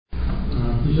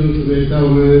弟兄姊妹，在我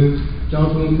们交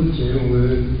通之前，我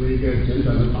们做一个简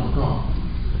短的祷告。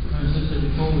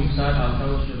Before we start our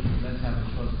fellowship, let's have a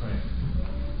short prayer.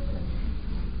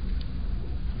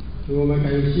 我们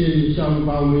感谢你下午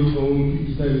把我们一同聚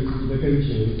集在你的跟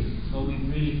前。So we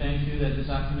really thank you that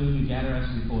this afternoon you gather us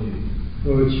before you.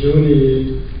 我求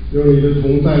你用你的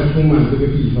同在充满这个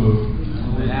地方。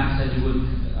We ask that you would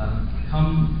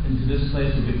come into this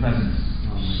place with your presence.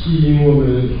 吸引我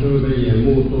们所有的眼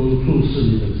目都注视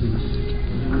你的自己。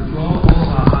Draw all of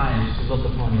our eyes to look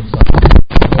upon yourself.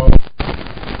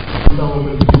 让我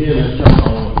们里面来教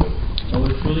导我们。So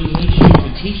we truly need you to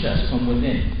teach us from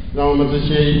within. 让我们这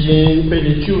些已经被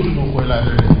你救赎回来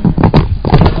的人。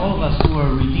All of us who are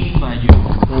redeemed by you.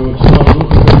 让我们知道如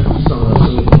何在地上的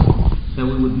生活。That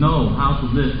we would know how to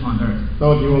live on earth.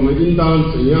 到底我们应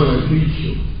当怎样来追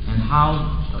求 and how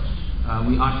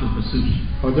we ought to pursue.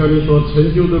 好叫你所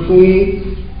成就的功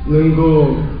能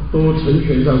够都成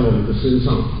全在我们的身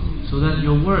上 So that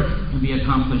your work can be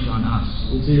accomplished on us.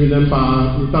 以至于能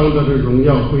把你当得的荣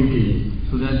耀归给你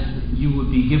So that you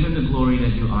would be given the glory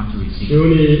that you ought to receive. 求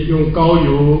你用膏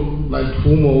油来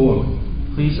涂抹我们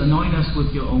Please anoint us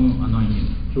with your own anointing.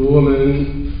 主我们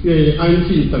愿意安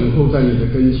静等候在你的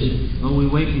跟前 Lord, we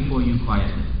wait before you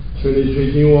quietly. 求你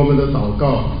垂听我们的祷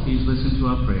告 Please listen to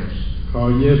our prayers. 靠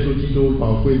耶稣基督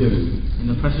宝贵的名 In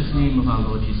the precious name of our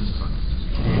Lord Jesus Christ.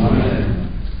 Amen.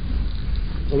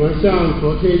 我们像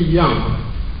昨天一样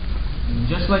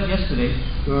Just like yesterday,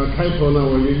 开头呢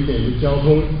我有一点的交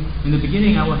通 in the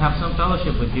beginning I will have some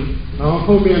fellowship with you. 然后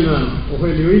后面呢我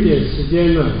会留一点时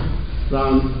间呢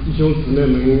让弟兄姊妹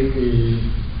们可以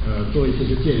做一些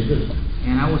的见证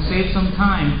And I will save some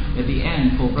time at the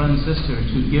end for brother and sister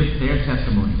to give their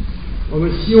testimony. 我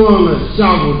们希望呢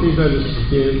下午这段的时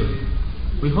间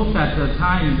We hope that the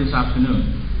time this afternoon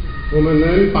我们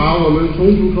能把我们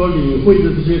从主所领会的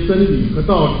这些真理和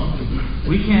道理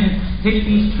we can take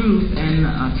these truths and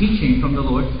teaching from the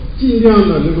Lord 尽量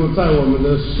的能够在我们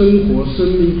的生活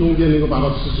生命中间能够把它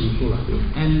实行出来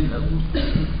and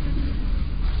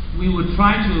we would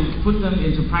try to put them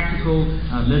into practical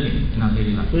living in our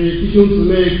daily life. 所以弟兄姊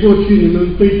妹过去你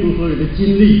们对主所有的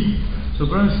经历 So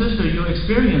brother and sister, your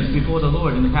experience before the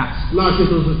Lord in the past, 那些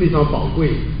都是非常宝贵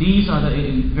these are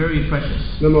very precious.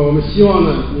 那么我们希望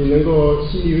呢你能够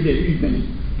心里有点预备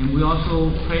And we also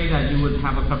pray that you would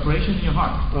have a preparation in your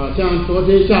heart. 像昨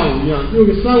天下午一样用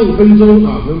个3-5分钟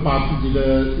能把自己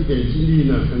的一点经历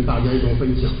呢跟大家一同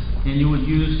分享 And you would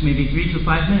use maybe 3 to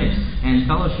 5 minutes and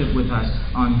fellowship with us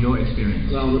on your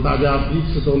experience. 让我们大家彼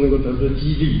此都能够得到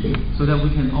激励 So that we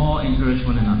can all encourage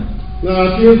one another.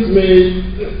 那弟兄姊妹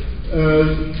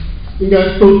应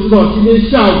该都知道今天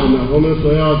下午呢我们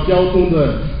所要交通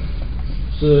的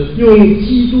是用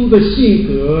基督的性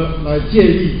格来建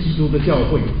立基督的教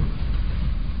会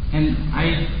And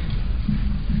I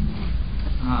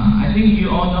think you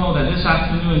all know that this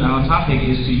afternoon our topic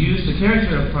is to use the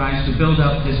character of Christ to build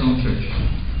up His own church.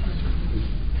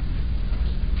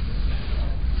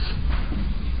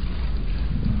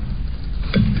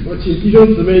 我请弟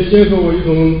兄姊妹先和我一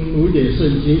同读一点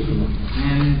圣经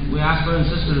And we ask brother and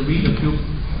sister to read a few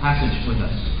passages with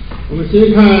us. 我们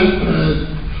先看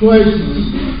出埃及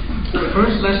记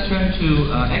First, let's turn to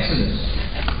Exodus.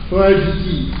 出埃及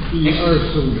记第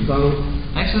25章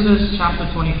Exodus chapter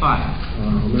 25.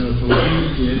 我们要从第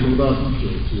1节读到第9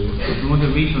节 We want to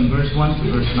read from verse 1 to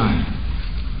verse 9.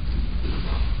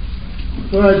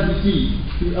 出埃及记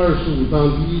第25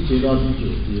章第1节到第9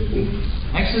节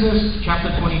Exodus chapter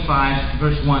 25,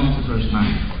 verse 1 to verse 9.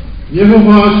 耶和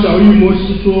华晓谕摩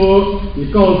西说：“你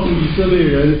告诉以色列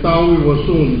人，当为我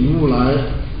送礼物来，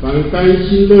凡甘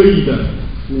心乐意的，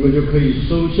你们就可以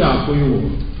收下归我。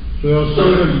所要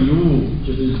收的礼物，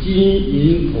就是金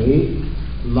银铜、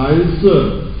蓝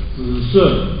色、紫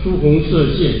色、朱红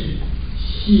色线、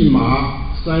细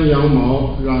麻、山羊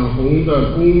毛、染红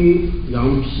的公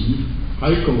羊皮、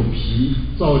海狗皮、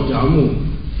皂荚木、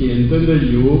点灯的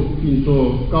油，并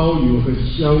做膏油和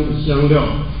香的香料。”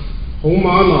红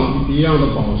玛瑙与别样的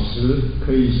宝石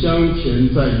可以镶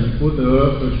嵌在以弗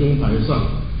得和胸牌上，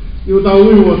又当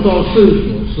为我造圣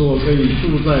所，使我可以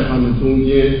住在他们中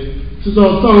间。制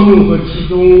造帐幕和其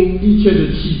中一切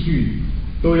的器具，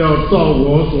都要照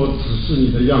我所指示你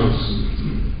的样式。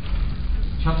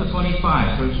Chapter 25,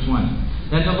 verse 1.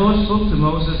 Then the Lord spoke to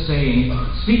Moses, saying,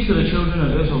 Speak to the children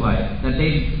of Israel, that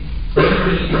they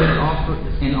bring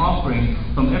me an offering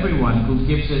from everyone who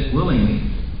gives it willingly,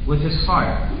 with his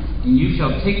heart, and you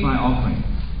shall take my offering.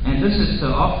 And this is the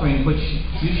offering which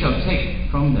you shall take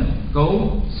from them: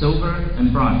 gold, silver,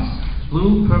 and bronze,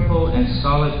 blue, purple, and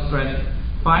scarlet thread,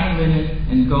 fine linen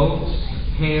and goat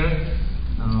hair,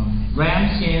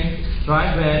 ram skin,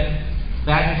 dried bread,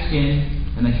 badger skin,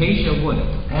 and acacia wood,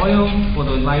 oil for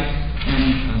the light,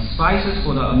 and spices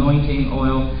for the anointing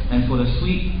oil, and for the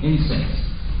sweet incense,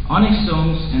 onyx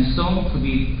stones and stone to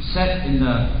be set in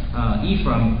the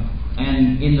ephod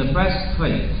and in the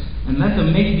breastplate. And let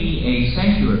them make me a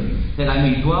sanctuary, that I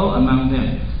may dwell among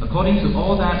them, according to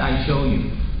all that I show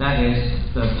you. That is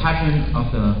the pattern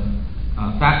of the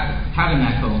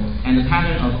tabernacle and the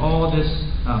pattern of all this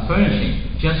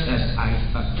furnishing, just as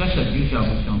you shall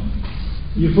be shown.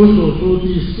 以弗所书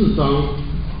第4章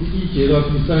第1节到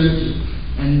第3节。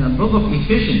And the book of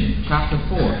Ephesians, chapter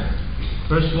 4,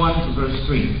 verse 1 to verse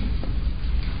 3.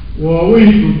 我为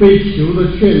主被求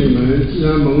的劝你们，既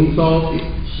然蒙召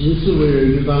行事为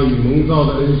人，就当与蒙召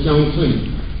的恩相称，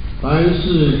凡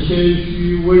事谦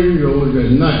虚、温柔、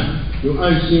忍耐，用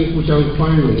爱心互相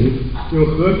宽容，用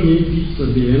和平彼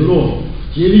此联络，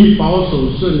竭力保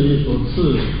守圣灵所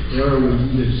赐合而为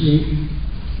一的心。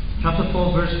Chapter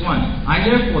 4, verse 1. I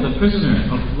therefore, the prisoner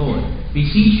of the Lord,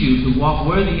 beseech you to walk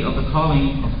worthy of the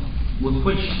calling with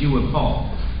which you were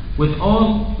called, with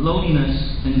all lowliness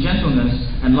and gentleness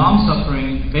and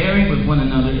long-suffering, bearing with one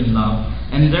another in love,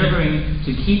 endeavoring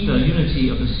to keep the unity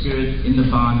of the Spirit in the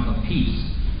bond of peace.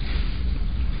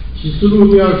 启示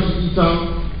录第21章。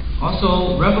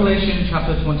Also, Revelation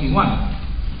chapter 21.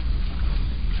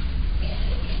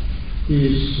 第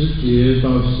10节到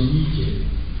11节。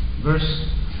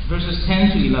Verses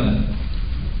 10 to 11.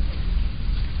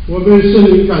 我被圣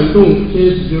灵感动，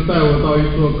天使就带我到一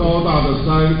座高大的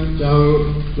山，将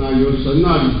那由神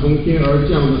那里从天而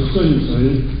降的圣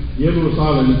城耶路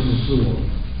撒冷指示我。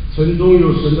城中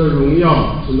有神的荣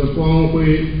耀，神的光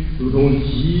辉，如同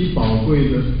极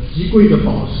贵的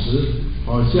宝石，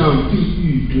好像碧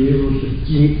玉明如水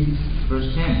晶。Verse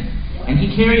 10. And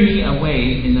he carried me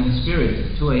away in the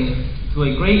spirit to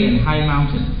a great and high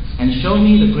mountain, and showed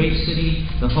me the great city,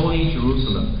 the holy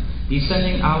Jerusalem,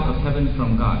 descending out of heaven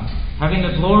from God, having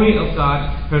the glory of God.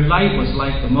 Her light was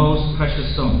like the most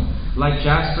precious stone, like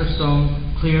jasper stone,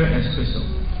 clear as crystal.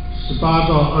 18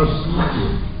到21节。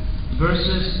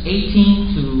Verses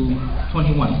 18 to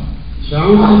 21.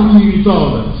 墙是碧玉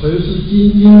造的，城是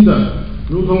金金的，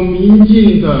如同明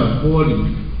镜的玻璃。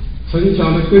城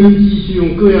墙的根基是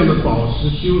用各样的宝石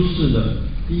修饰的。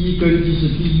第一根基是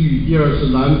碧玉，第二是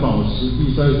蓝宝石，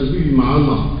第三是绿玛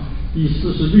瑙，第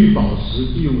四是绿宝石，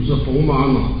第五是红玛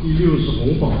瑙，第六是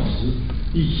红宝石，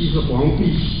第七是黄碧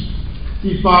玺，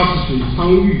第八是水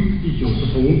苍玉，第九是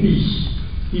红碧玺，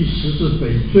第10是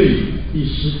翡翠，第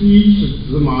11是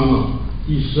紫玛瑙，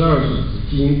第12是紫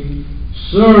金。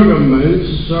12个门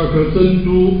是12颗珍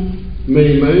珠，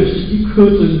每门是1颗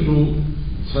珍珠。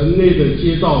城内的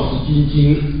街道是金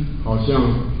晶，好像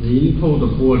明透的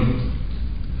玻璃。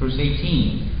Verse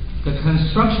 18. The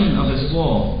construction of its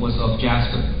wall was of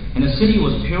jasper, and the city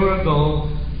was pure gold,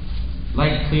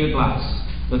 like clear glass.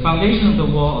 The foundation of the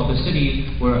wall of the city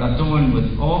were adorned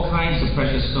with all kinds of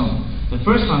precious stone. The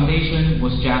first foundation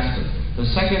was jasper, the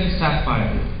second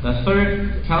sapphire, the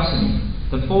third chalcedony,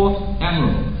 the fourth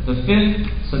emerald, the fifth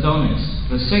sardonyx,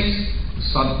 the sixth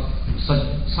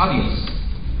sardius,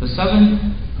 the seventh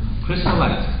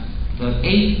chrysolite, the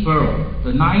eighth beryl,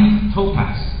 the ninth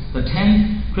topaz, the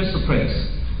 10th chrysoprase,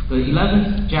 the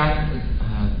 11th jacinth,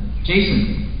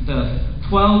 the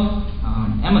 12th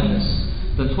amethyst.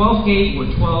 The 12th gate were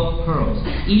 12 pearls.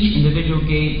 Each individual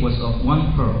gate was of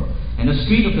 1 pearl. And the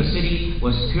street of the city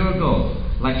was pure gold,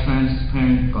 like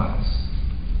transparent glass.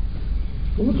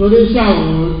 我们昨天下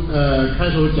午开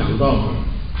头讲到。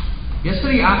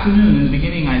Yesterday afternoon, in the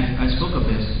beginning, I spoke of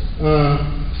this.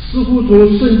 似乎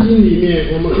从圣经里面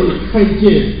我们可以看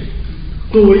见，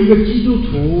作为一个基督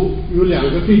徒有2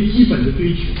个最基本的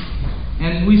追求。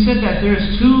And we said that there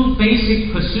is 2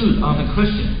 basic pursuits of a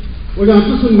Christian. 我想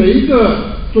这是每一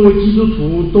个作为基督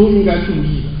徒都应该注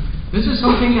意的。This is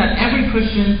something that every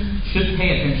Christian should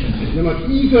pay attention to. 那么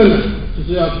第一个呢，就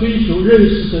是要追求认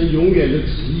识神永远的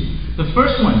旨意。The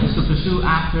first one is to pursue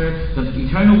after the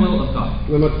eternal will of God.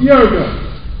 那么第二个，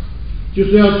就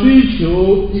是要追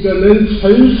求一个能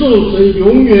承受神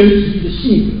永远旨意的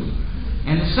性格。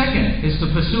And the second is to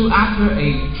pursue after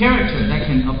a character that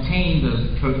can obtain the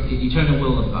eternal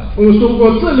will of God. 我们说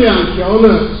过，这2条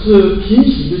呢是平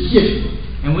行的线。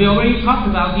And we already talked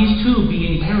about these 2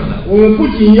 being parallel. 我们不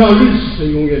仅要认识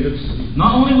神永远的旨意，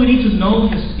 Not only we need to know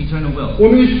His eternal will, 我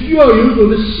们也需要有一种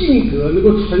的性格，能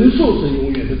够承受神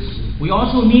永远的旨意。we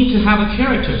also need to have a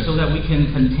character so that we can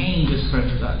contain this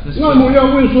this 那我们要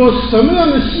问说，什么样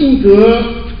的性格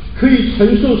可以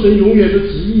承受神永远的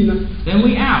旨意呢？ Then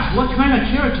we ask, what kind of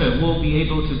character will be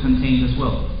able to contain this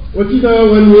will? 我记得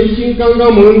我年轻刚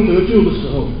刚蒙得救的时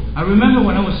候， I remember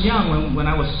when I was young, when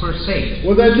I was first saved.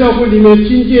 我在教会里面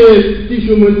听见弟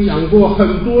兄们讲过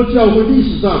很多教会历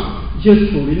史上一些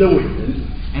属灵的伟人。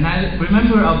And I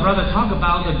remember our brother talk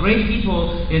about the great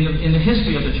people in the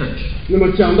history of the church. 那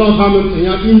么讲到他们怎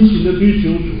样殷勤的追求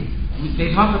主，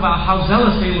 They talked about how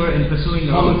zealous they were in pursuing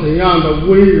the 他们 Lord, 怎样的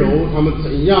温柔，他们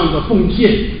怎样的奉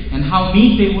献， and how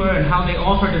meek they were, and how they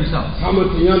offered themselves, 他们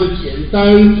怎样的简单，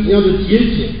怎样的节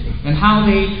俭， and how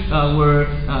they were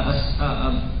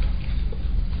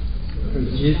很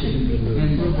节俭。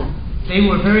 and they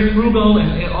were very frugal, and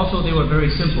also they were very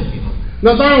simple people.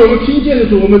 那当然，我们听见的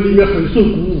时候，我们里面很受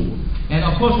鼓舞， And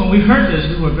of course, when we heard this,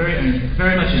 we were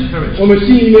very much encouraged. 我们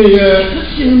心里面也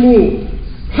羡慕、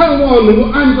盼望能够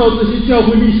按照这些教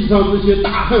会历史上这些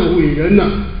大汉伟人呢，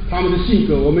他们的性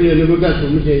格，我们也能够在主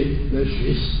面前来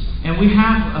学习。 And we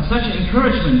have such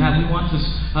encouragement that we want to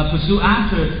pursue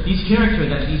after these characters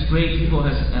that these great people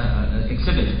has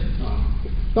exhibited.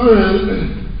 当然，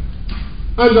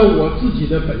按照我自己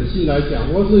的本性来讲，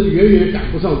我是远远赶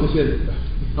不上这些人的。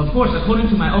 Of course, according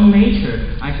to my own nature,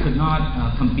 I could not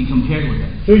be compared with them.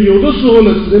 所以有的时候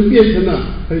呢，只能变成了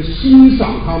很欣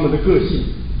赏他们的个性。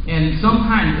 And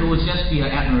sometimes it would just be an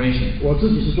admiration 我自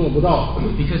己是做不到的。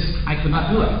 because I could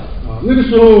not do it. 那个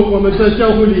时候我们在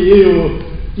教会里也有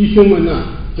弟兄们呢，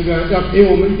这个要给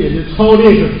我们一点点操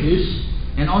练和学习。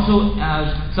 And also,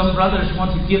 some brothers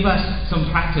want to give us some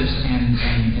practice and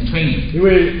training. 因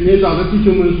为年长的弟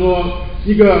兄们说，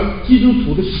一个基督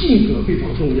徒的性格非常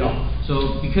重要。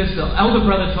 So, because the elder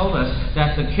brother told us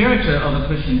that the character of a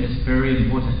Christian is very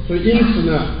important. 所以因此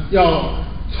呢，要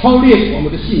操练我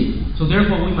们的性格。 So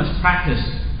therefore, we must practice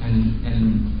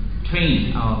and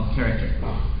train our character.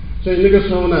 所以那个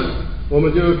时候呢，我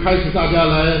们就开始大家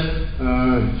来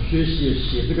学习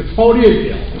写这个操练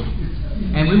表。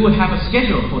 And we would have a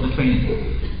schedule for the training.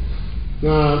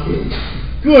 那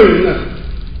个人呢，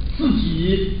自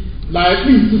己来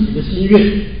立自己的心愿。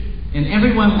 And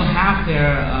everyone will have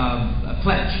their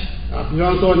pledge. 比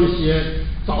方说你写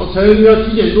早晨要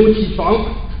几点钟起床。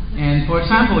 And for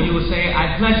example, you would say,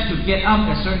 I pledge to get up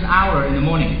at a certain hour in the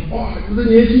morning. 哇，有的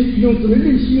年轻弟兄姊妹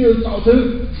立心愿，早晨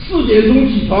4点钟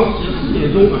起床，写4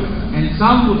点钟。 And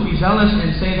some would be zealous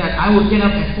and say that I will get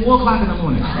up at 4 o'clock in the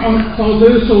morning. 早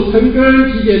晨守晨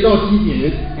更几点到几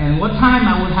点？ And what time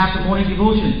I would have the morning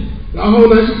devotion. 然后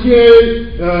呢，一天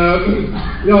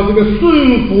要这个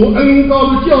顺服恩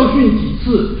膏的教训几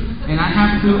次？ And I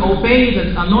have to obey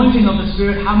the anointing of the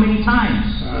Spirit how many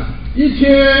times? 一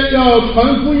天要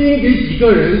传福音给几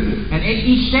个人？ And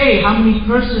each day, how many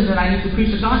persons that I need to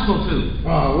preach the gospel to?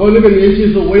 我那个年轻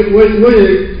的时候，我也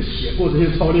写过这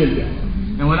些操练表。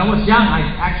 And when I was young, I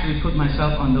actually put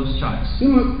myself on those charts. 那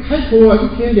么开头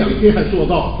1天2天还做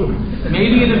到。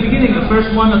Maybe in the beginning, the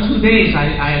first 1 or 2 days,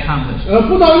 I accomplished.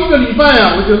 不到1个礼拜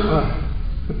我就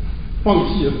放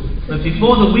弃了。 But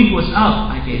before the week was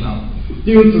up, I gave up.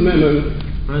 弟兄姊妹们，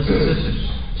 Brothers and sisters.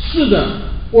 是的，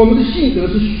我们的性格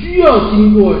是需要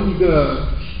经过一个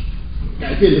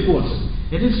改变的过程。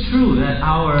 It is true that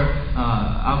our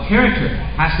character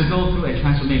has to go through a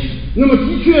transformation. 那么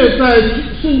的确，在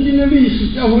圣经的历史、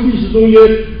教会历史中也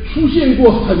出现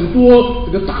过很多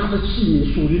这个大的器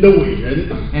皿、属灵的伟人。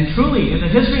 And truly, in the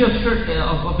history of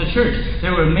the church,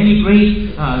 there were many great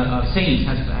saints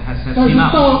has 但是 came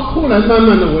out. 到后来，慢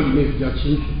慢的，我里面比较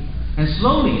清楚， And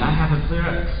slowly, I have a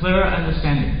clearer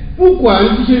understanding. 不管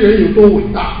这些人有多伟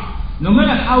大， No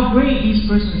matter how great these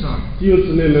persons are, 弟兄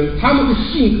姊妹们，他们的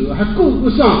性格还够不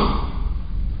上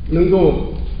能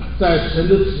够在神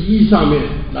的旨意上面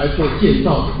来做建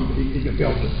造的一个标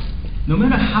准。 no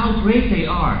matter how great they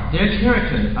are, their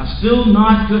character are still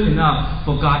not good enough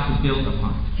for God to build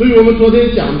upon. 所以我们昨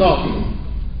天讲到，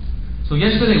 So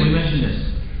yesterday we mentioned this.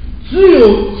 只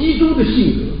有基督的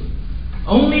性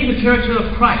格， Only the character of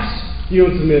Christ. 弟兄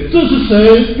姊妹，这是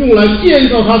神用来建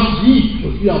造他旨意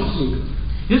所需要的性格。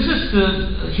 This is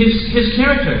his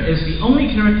character is the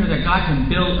only character that God can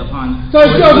build upon.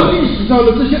 在教会历史上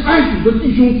的这些爱主的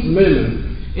弟兄姊妹们，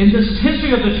 In the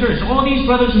history of the church, all these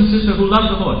brothers and sisters who love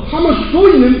the Lord, 他们所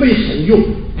以能被神用，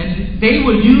 and they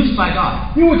were used by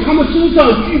God 因为他们身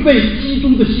上具备基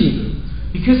督的性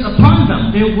格， because upon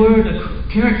them there were the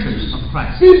characters of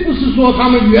Christ. 并不是说他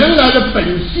们原来的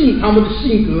本性、他们的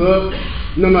性格，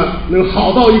那么能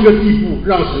好到一个地步，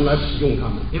让神来使用他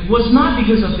们。 It was not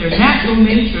because of their natural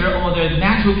nature or their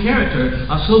natural character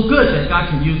are so good that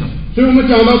God can use them. 所以我们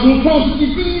讲到从创世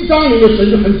纪第1章里面，神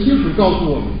就很清楚告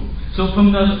诉我们， So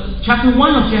from the chapter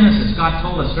 1 of Genesis, God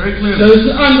told us very 神 clearly, 是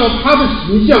按照他的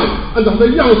形象，按照他的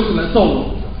样式来造我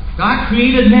们的。 God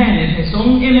created man in his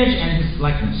own image and his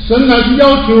likeness. 神乃是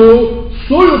要求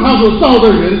所有他所造的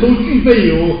人都具备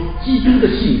有基督的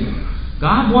性格。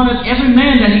God wanted every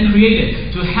man that He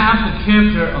created to have the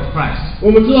character of Christ.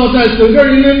 我们知道，在整个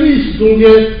人类历史中间，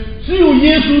只有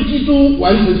耶稣基督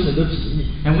完成神的旨意。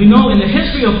And we know in the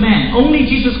history of man, only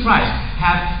Jesus Christ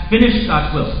have finished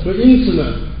God's will. 所以因此呢，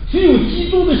只有基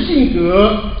督的性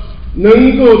格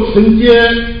能够承接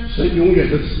神永远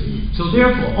的旨意。So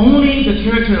therefore, only the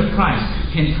character of Christ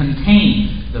can contain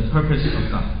the purpose of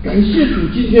God. 感谢主，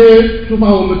今天主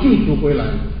把我们救赎回来。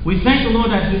We thank the Lord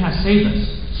that He has saved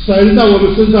us. 神在我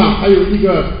们身上还有一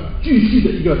个继续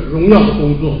的一个荣耀的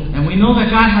工作。And we know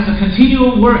that God has a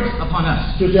continual work upon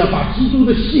us. 就是要把基督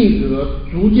的性格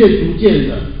逐渐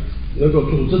的能够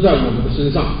组织在我们的身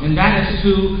上。And that is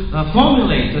to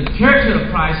formulate the character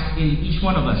of Christ in each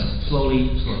one of us, slowly.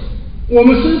 我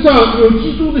们身上有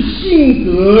基督的性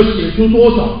格显出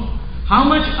多少？ How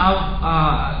much of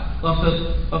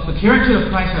the character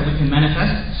of Christ that we can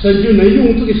manifest? 神就能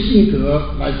用这个性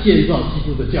格来建造基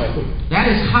督的教会。That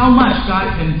is how much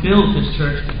God can build His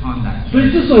church upon that. 所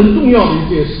以这是很重要的一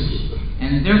件事情。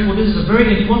And therefore, this is a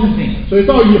very important thing. 所以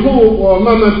到以后我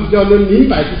慢慢比较能明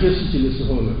白这些事情的时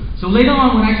候呢， So later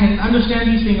on, when I can understand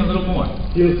these things a little more,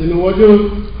 因此呢，我就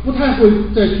不太会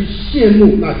再去羡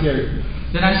慕那些人。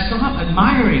then I stop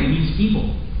admiring these people.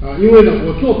 因为呢，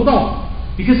我做不到。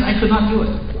Because I could not do it.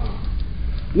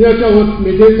 你要叫我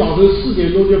每天早晨4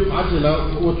点钟就爬起来，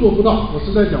我做不到。我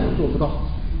实在讲，我做不到。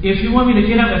If you want me to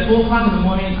get up at 4 o'clock in the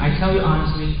morning, I tell you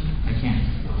honestly, I can't.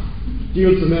 弟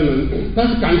兄姊妹们，但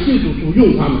是感谢主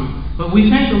用他们。But we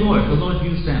thank the Lord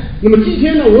used them. 那么今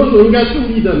天呢，我所应该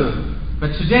注意的呢，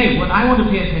 But today, what I want to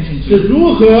pay attention 是 to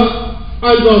如何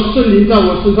按照圣灵在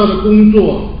我身上的工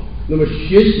作，那么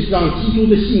学习让基督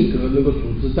的性格能够组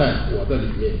织在我的里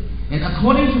面。And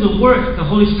according to the work the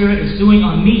Holy Spirit is doing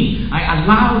on me, I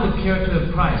allow the character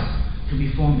of Christ to be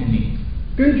formed in me.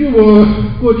 根据我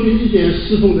过去一点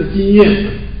侍奉的经验，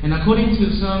 And according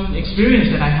to some experience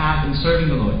that I have in serving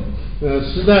the Lord.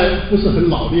 实在不是很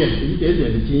老练，一点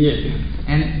点的经验。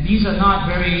And these are not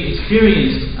very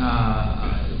experienced,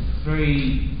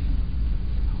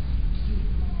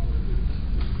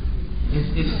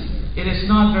 it is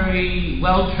not very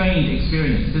well-trained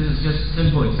experience. This is just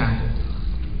simple example.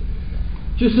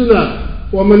 就是呢，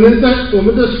我们能在我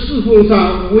们的侍奉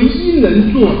上唯一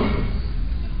能做的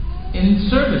In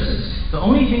services, the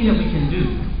only thing that we can do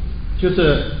就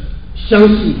是相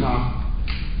信他，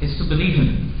 is to believe Him,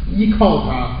 依靠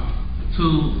他，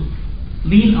 to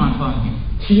lean upon Him,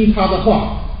 听他的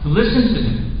话， to listen to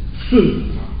Him, 顺服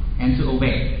他。 and to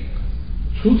obey.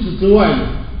 除此之外呢，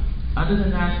 Other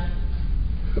than that,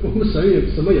 我们什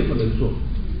么也不能做，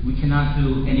 we cannot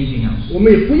do anything else. 我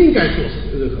们也不应该做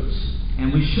任何事， And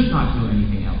we should not do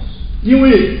anything else. 因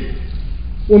为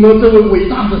我们这位伟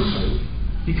大的神，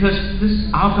 Because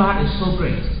our God is so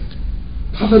great.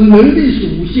 他的能力是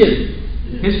无限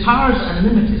的， His power is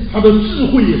unlimited. 他的智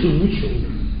慧也是无穷的。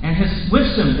 And His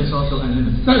wisdom is also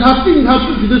unlimited. 在他定他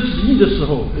自己的旨意的时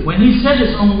候， When He set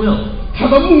His own will, 他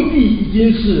的目的已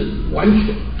经是完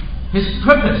全， His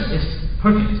purpose is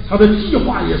perfect. 他的计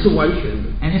划也是完全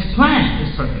的， And His plan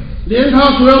is perfect. 连他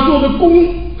所要做的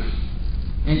工，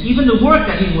 And even the work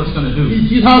that He was going to do, 以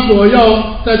及他所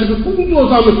要在这个工作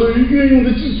上面所运用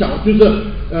的技巧，就是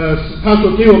他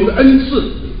所给我们的恩赐，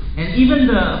 and even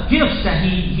the gifts that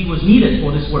He was needed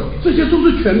for this work, 这些都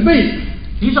是全备的。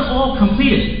 these are all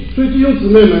completed. 所以弟兄姊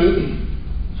妹们，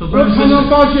 So 我 brothers 常 and 常 sisters,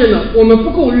 发现呢，我们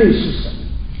不够认识神，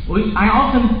 I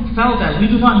often felt that we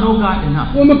do not know God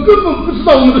enough. 我们根本不知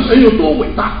道我们的神有多伟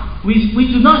大， We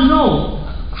do not know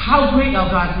how great our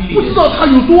God 不 really 知 is. 道他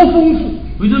有多丰富。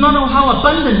 We do not know how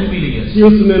abundant He really is. 弟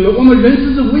兄姊妹们，我们人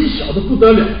真是微小的不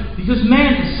得了 Because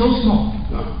man is so small.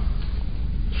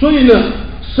 所以呢，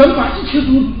神把一切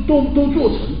都做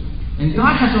成。 And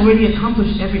God has already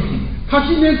accomplished everything. 他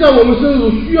今天在我们身上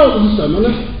所需要的是什么呢？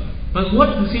 But what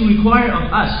does He require of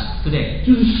us today?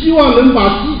 就是希望能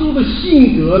把基督的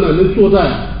性格呢，能做在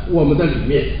我们的里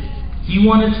面， He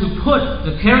wanted to put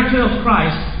the character of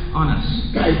Christ on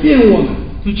us, 改变我们，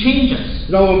 to change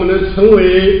us, 让我们能成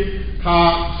为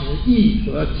他旨意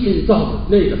所要建造的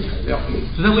那个材料。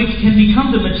 so that we can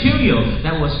become the material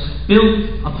that was built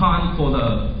upon for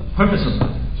the purpose of God.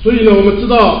 所以呢，我们知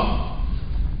道，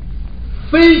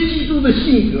非基督的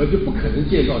性格就不可能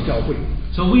建造教会。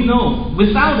 So we know,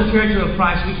 without the character of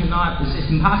Christ, it's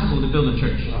impossible to build a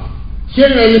church. 天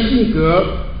然的性格，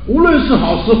无论是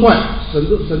好是坏，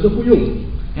神都不用。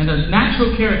 And the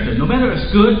natural character, no matter it's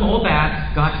good or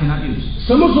bad, God cannot use.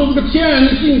 什么时候这个天然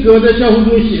的性格在教会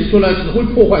中显出来，只会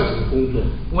破坏神的工作。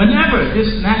 Whenever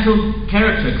this natural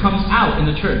character comes out in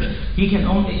the church, it can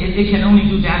only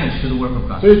do damage to the work of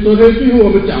God. 所以昨天最后我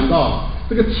们讲到，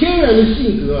这个天然的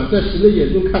性格啊，在神的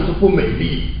眼中看都不美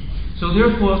丽。So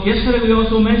therefore, yesterday we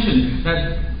also mentioned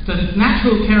that the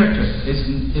natural character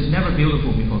is never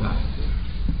beautiful before God.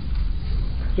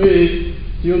 所以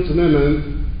弟兄姊妹们，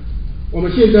我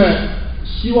们现在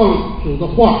希望主的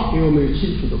话给我们有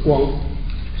清楚的光。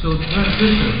So, brothers and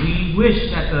sisters, we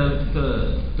wish that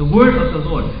the word of the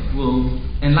Lord will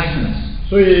enlighten us.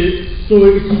 所以作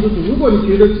为一个基督徒，如果你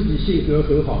觉得自己性格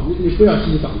很好，你不要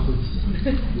欣赏自己。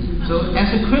So,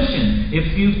 as a Christian,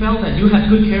 if you felt that you have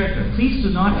good character, please do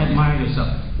not admire yourself.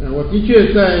 我的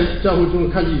确在教会中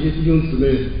看见一些弟兄姊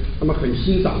妹，他们很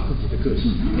欣赏自己的个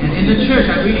性。And in the church,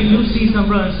 I really do see some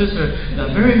brothers and sisters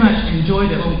that very much enjoy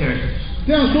their own characters.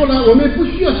 这样说呢，我们也不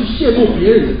需要去羡慕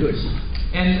别人的个性。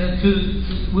And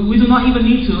we do not even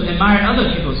need to admire other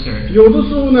people's character. 有的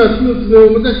时候呢，弟兄姊妹，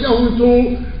我们在教会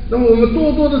中，那么我们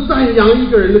多多的赞扬一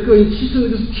个人的个性，其实那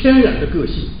就是天然的个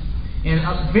性。And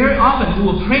very often we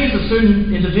will praise a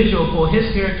certain individual for his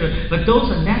character, but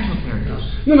those are natural characters.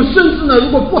 那么甚至呢，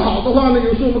如果不好的话呢，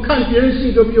有时候我们看别人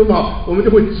性格比我们好，我们就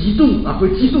会嫉妒啊，会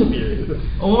嫉妒别人。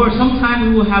Or sometimes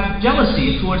we will have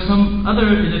jealousy towards some other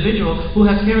individual who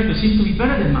has character seems to be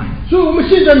better than mine. 所以我们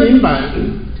现在明白，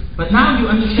 But now you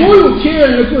所 understand 有天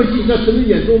然的个性在神的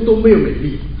眼中都没有美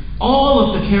丽。all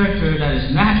of the character that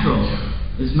is natural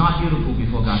is not beautiful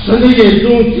before God. 神的眼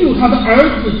中只有他的儿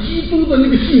子基督的那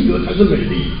个性格才是美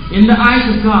丽。In the eyes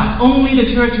of God, only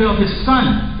the character of His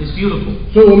Son is beautiful.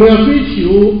 所以我们要追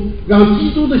求让基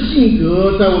督的性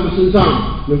格在我们身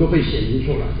上能够被显明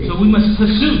出来。 So we must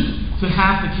pursue to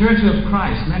have the character of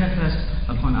Christ manifest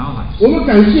upon our lives. 我们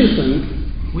感谢神，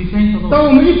 We thank the 当 Lord.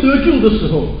 我们一得救的时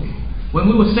候， When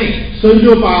we were saved, 神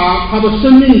就把他的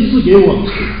生命赐给我们。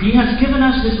 He has given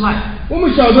us His life. 我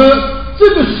们晓得这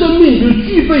个生命就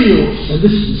具备有神的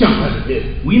形象在里面。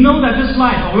 We know that this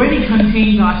life already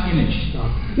contains God's image.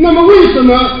 那么为什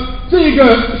么这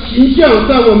个形象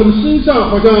在我们的身上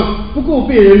好像不够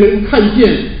被人能看见？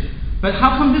 But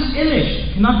how come this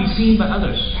image cannot be seen by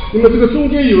others? 那么这个中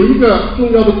间有一个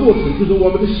重要的过程，就是我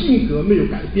们的性格没有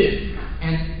改变。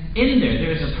 And in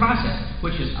there is a process,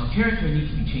 which is our character needs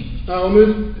to be changed. 我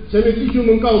们前面弟兄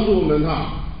们告诉我们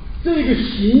这个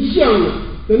形象呢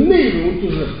的内容就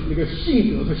是那个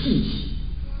性格和性情。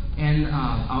 And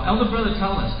our elder brother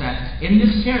tells us that in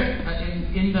this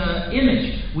in the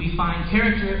image we find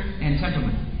character and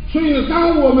temperament. 所以呢，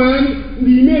当我们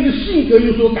里面的性格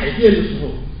有所改变的时候，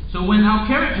 So when our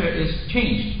character is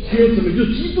changed, 弟兄姊妹，就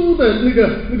基督的那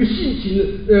个性情，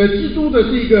基督的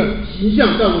这个形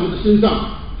象在我们的身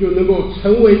上，就能够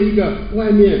成为一个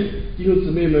外面弟兄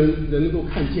姊妹们能够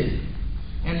看见。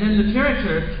 and then the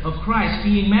character of Christ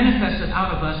being manifested out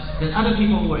of us, then other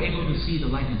people were able to see the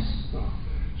likeness.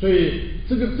 所以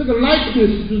这个 likeness 就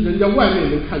是人家外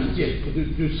面能看得见，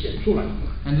就显出来。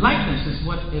 And likeness is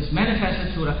what is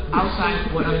manifested to the outside,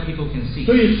 what other people can see.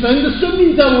 所以神的生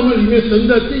命在我们里面，神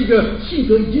的这个性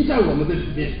格已经在我们的里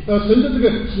面，神的这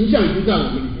个形象已经在我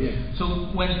们里面。 So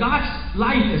when God's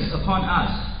life is upon us,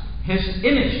 His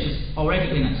image is already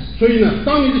in us. 所以呢，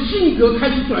当你的性格开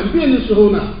始转变的时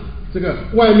候呢，这个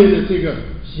外面的这个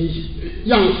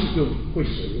样式就会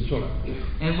显明出来。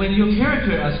 And when your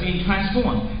character is being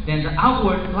transformed, then the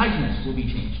outward likeness will be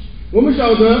changed. 我们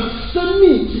晓得生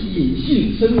命是隐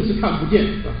性，生命是看不见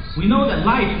的， We know that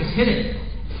life is hidden,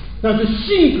 但是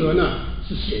性格呢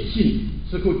是显性，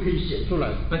是可以显出来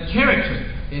的。 but character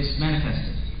is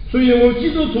manifested. 所以我们基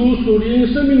督徒属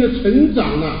灵生命的成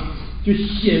长呢，就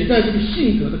显在这个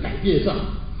性格的改变上。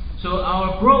 So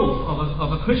our growth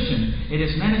of a Christian, it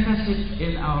is manifested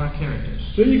in our characters.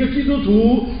 所以一个基督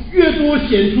徒越多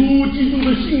显出基督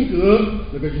的性格，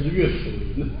那个就是越属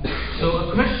灵的。 So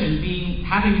a Christian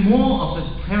having more of the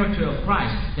character of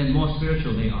Christ, then more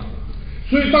spiritual they are.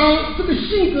 所以当这个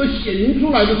性格显明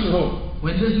出来的时候，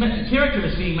 When this character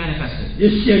is being manifested, 也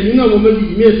显明了我们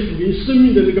里面属灵生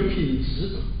命的那个品质。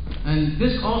 and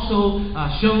this also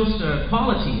shows the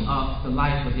quality of the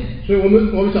life within. 所以我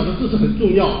们晓得这是很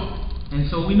重要的。 And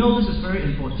so we know this is very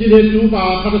important. 今天主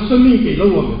把他的生命给了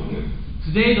我们，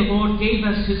 Today the Lord gave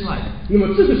us His life, 那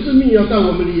么这个生命要在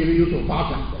我们里面有所发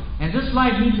展的， and this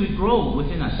life needs to grow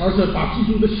within us. 而且把基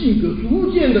督的性格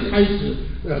逐渐的开始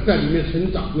在里面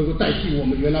成长，能够代替我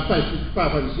们原来败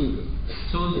坏的性格。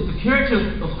 So the character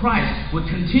of Christ would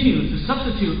continue to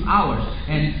substitute ours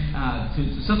and to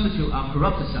substitute our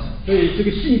corrupt self. 所以这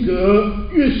个性格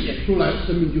越显出来，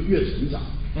生命就越成长。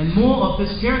 And more of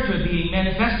this character being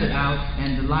manifested out,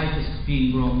 and the life is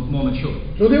being grown more mature.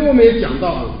 昨天我们也讲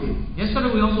到了，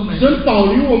 Yesterday we also 神 mentioned, 保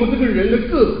留我们这个人的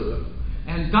个格，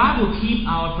 and God will keep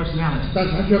our personality, 但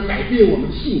是他却要改变我们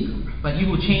的性格。 but He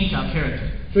will change our character.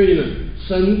 所以呢，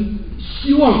神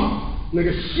希望那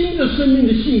个新的生命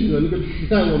的性格，那个取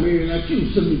代我们原来旧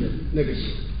生命的那个性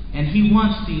格。And he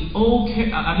wants the old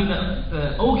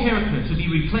character to be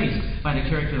replaced by the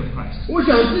character of Christ. 我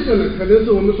想这个呢，可能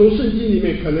是我们从圣经里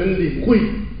面可能领会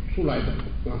出来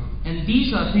的啊。And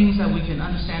these are things that we can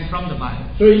understand from the Bible.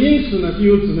 所以因此呢，弟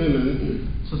兄姊妹们，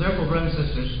 So therefore, brothers and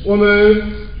sisters, 我们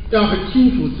要很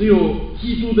清楚，只有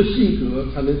基督的性格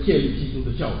才能建立基督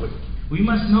的教会。we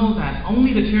must know that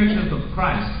only the character of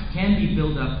Christ can be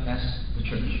built up as the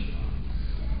church.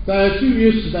 在旧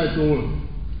约时代中啊，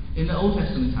 In the Old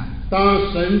Testament time,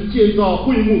 当神建造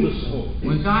会幕的时候，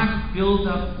 when God built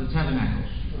up the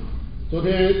tabernacles, 昨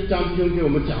天张弟兄给我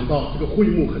们讲到，这个会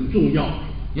幕很重要。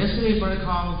 yesterday Brother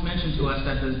Carl mentioned to us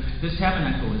that this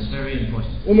tabernacle is very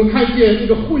important. 我们看见这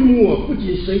个会幕啊，不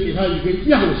仅神给它一个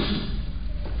样式，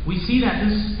 We see that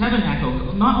this tabernacle,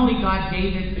 not only God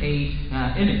gave it a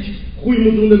image, 会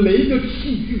幕中的每一个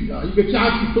器具啊，一个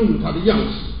家具都有它的样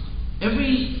式。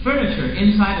 every furniture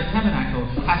inside the tabernacle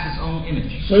has its own image.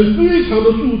 神非常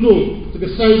的注重这个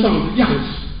山上的样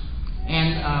式。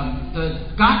 And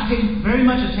God paid very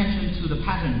much attention to the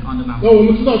pattern on the 那 mountain. 我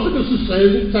们知道，这个是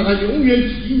神在他永远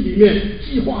旨意里面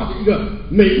计划的一个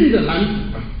美丽的蓝图。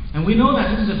 And we know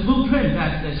that this is a blueprint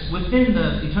that is within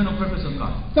the eternal purpose of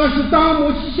God. 但是当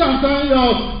摩西下山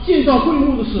要建造会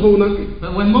幕的时候呢，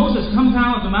 But when Moses comes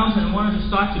down of the mountain and wanted to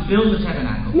start to build the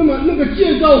tabernacle, 那么那个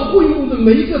建造会幕的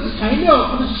每一个材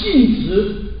料，它的性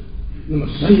质，那么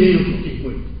神也有所定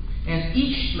规。 and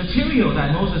each material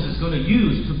that Moses is going to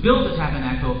use to build the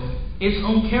tabernacle, its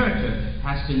own character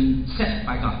has been set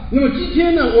by God. 那么今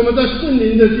天呢，我们在圣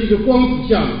灵的这个光底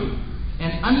下呢，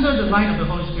 And under the light of the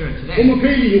Holy Spirit 我们 today,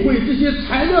 可以领会这些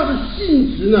材料的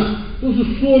性质呢，都是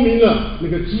说明了那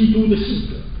个基督的性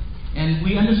格。 and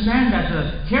we understand that the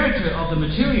character of the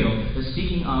material is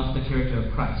speaking of the character of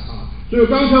Christ. 所以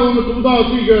刚才我们读到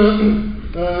这个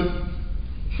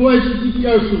出埃及记第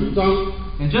25章，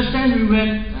 And just then we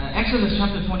read Exodus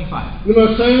chapter 25. 那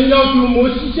么神要求摩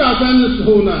西下山的时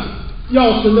候呢，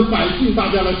要神的百姓大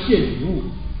家来献礼物。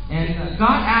 And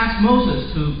God asked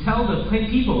Moses to tell the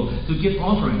people to give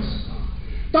offerings.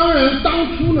 当然，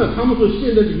当初呢，他们所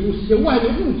献的礼物是一些外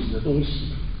面物质的东西。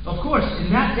 Of course,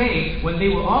 in that day, when they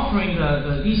were offering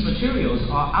these materials,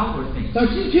 are outward things. 但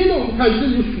今天呢，我们看这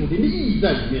有属灵的意义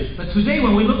在里面。 But today,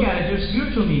 when we look at it, there's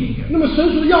spiritual meaning here. 那么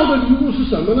神所要的礼物是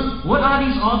什么呢？ What are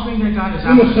these offerings that God is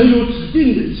那么 asking? 神有指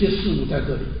定的一些事物在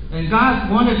这里。 And God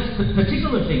wanted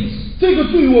particular things. 这个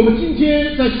对于我们今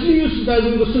天在新约时代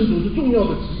中的圣徒是重要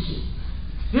的提醒。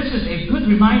 This is a good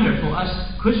reminder for us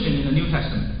Christians in the New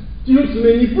Testament. 弟兄姊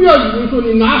妹，你不要以为说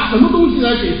你拿什么东西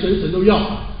来给神，神都要。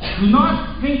 Do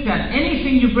not think that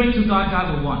anything you bring to God,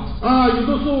 God will want. 啊，有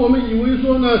的时候我们以为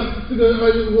说呢，这个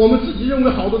我们自己认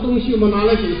为好的东西，我们拿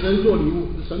来给神做礼物，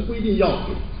神不一定要。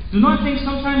 Do not think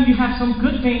sometimes you have some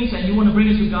good things and you want to bring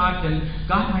it to God, then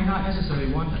God might not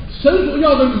necessarily want it. 神所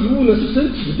要的礼物呢，是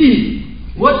神指定的。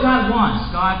 What God wants,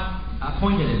 God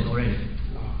appointed it already.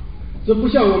 这不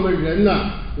像我们人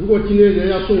呢，如果今天人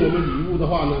要送我们礼物的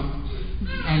话呢，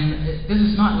 And this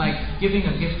is not like giving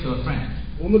a gift to a friend.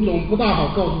 我们总不大好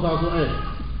告诉他说，哎，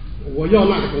我要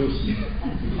那个东西。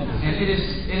 And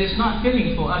it is not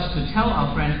fitting for us to tell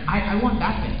our friend, I want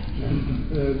that thing.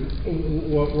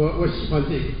 我喜欢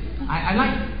这个。 I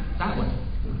like that one.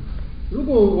 如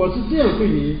果我是这样对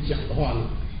你讲的话呢，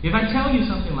 If I tell you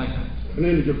something like that, 可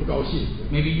能你就不高兴。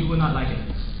 maybe you will not like it.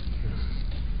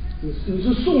 你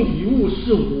是送礼物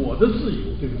是我的自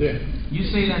由，对不对？ You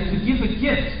say that to give a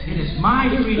gift, it is my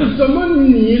那 freedom. 怎么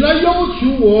你来要求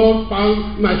我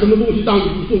买什么东西当礼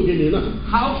物送给你呢？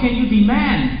 How can you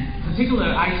demand particular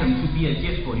item to be a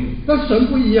gift for you? 但神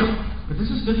不一样， But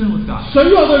this is different with God.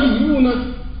 神要的礼物呢，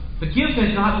 The gift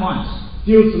that God wants,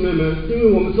 弟兄姊妹们，因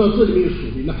为我们知道这里面有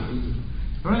属灵的含义，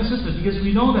 brothers and sisters, because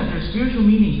we know that there's spiritual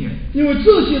meaning here. 因为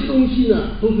这些东西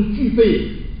呢，都是具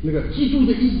备那个基督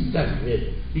的意义在里面。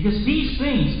 Because these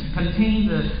things contain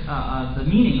the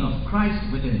meaning of Christ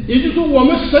within. 也就是说，我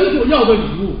们神所要的礼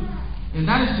物， And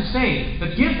that is to say, the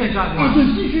gift that God 它 wants,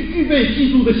 是必须具备基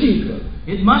督的性格。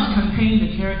 it must contain the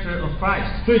character of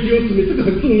Christ. 所以弟兄姊妹，这个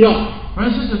很重要。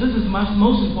 Brothers and sisters, this is most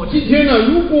今 important. 天呢，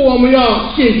如果我们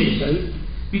要献给神，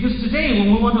 Because today,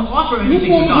 when we want to offer 如 anything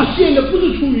果我 to 们 God, 献的不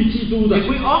是出于基督的， if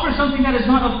we offer something that is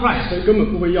not of Christ, 神根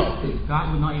本不会要。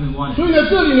 God would not even want it. 所以呢，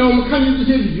这里呢，我们看见这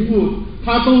些礼物，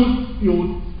它都有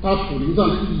它属灵上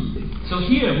的意义。 So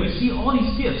here, we see all these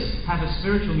gifts have a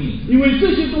spiritual meaning. 因为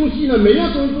这些东西呢，每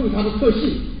样东西都有它的特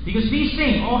性。 Because these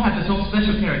things all have its own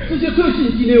special character. 这些特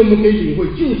性，今天我们可以领会，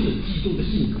就是基督的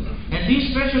性格。And And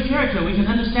these spiritual character, we can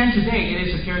understand today it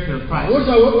is the character of Christ. 我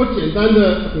想我简单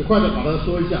的很快的把它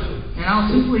说一下。And I'll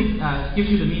simply give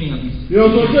you the meaning of these. 比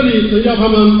方说，这里神要他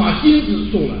们把金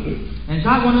子送来。And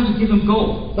God wanted to give them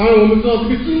gold. 当然，我们知道这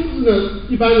个金子呢，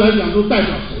一般来讲都代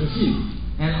表神性。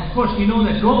And of course, you know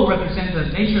that gold represents the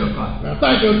nature of God.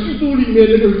 代表基督里面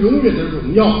那个永远的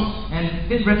荣耀。And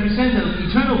it represents the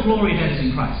eternal glory that is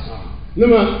in Christ. 那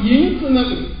么银子呢？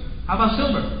 How about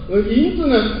silver? 银子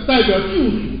呢，代表救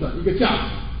赎的一个价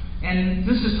值。And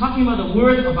this is talking about the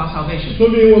word of our salvation. 说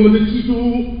明我们的基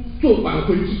督做挽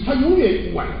回祭，他永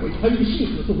远挽回，他一个性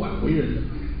格是挽回人的。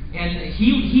And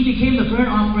he became the burnt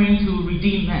offering to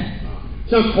redeem men.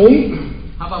 像铜。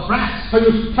How about brass? 它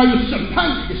有审判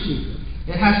的一个性质。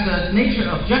It has the nature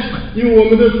of judgment. 因为我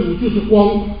们的主就是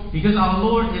光。Because our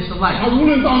Lord is the light. 他无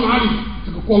论到哪里，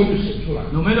这个光就显出来。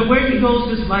No matter where he goes,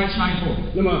 this light shines forth.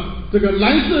 那么这个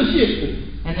蓝色线。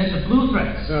And then the blue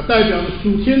threads. 代表着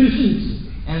属天的性质。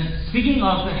And speaking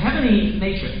of the heavenly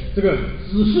nature. 这个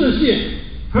紫色线。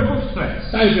Purple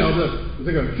threads. 代表着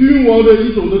这个君王的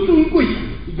一种的尊贵，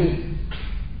一种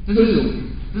尊荣。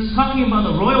This is talking about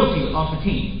the royalty of the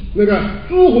king. 那个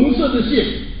朱红色的线。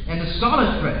And the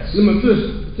scarlet threads. 那么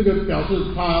这个表示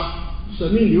他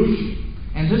生命流血。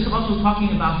And this is also talking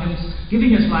about him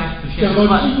giving his life to shed blood. 讲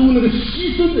到基督那个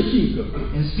牺牲的性格。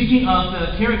And speaking of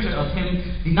the character of him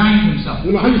denying himself.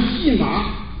 那么还有细麻。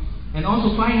And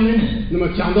also fine linen. 那么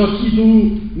讲到基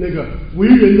督那个为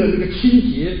人的那个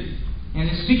清洁。And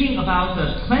speaking about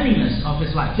the cleanliness of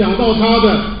his life. 讲到他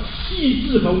的细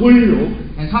致和温柔。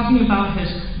And talking about his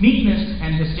meekness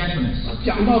and his gentleness.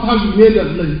 讲到他里面的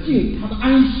冷静，他的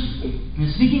安息。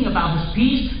And speaking about his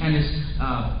peace and his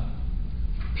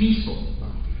peaceful.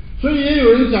 所以也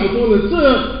有人讲说呢，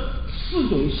这四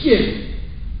种线。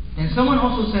And someone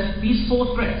also said these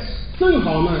 4 threads. 正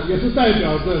好呢，也是代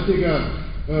表着这个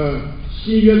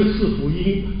新约的4福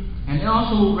音。And it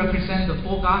also represents the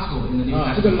 4 gospels in the New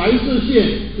Testament. 这个蓝色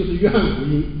线就是约翰福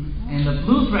音。And the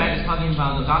blue thread is talking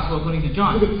about the gospel according to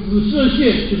John. 这个紫色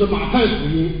线就是马太福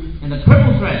音。And the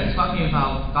purple thread is talking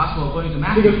about gospel according to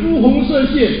Matthew. 这个朱红色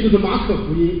线就是马可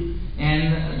福音。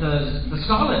And the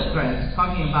scarlet thread is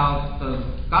talking about the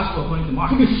gospel according to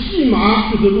Mark. 这个细麻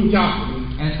就是路加福音。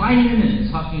And fine linen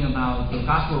is talking about the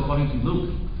gospel according to Luke.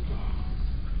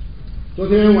 昨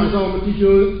天晚上我们弟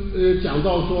兄讲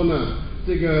到说呢，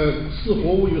这个4活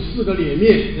物有4个脸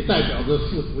面，也代表着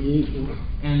4福音书。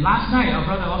And last night, our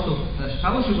brother also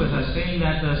fellowship with us, saying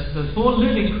that the 4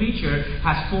 living creature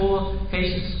has 4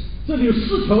 faces. 这里有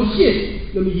4条线，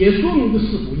那么也说明这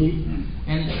4福音。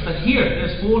But here,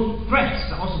 there's 4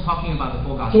 threads also talking about the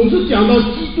 4 gospels. 总是讲到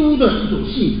基督的一种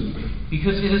性格。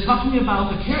Because it is talking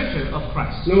about the character of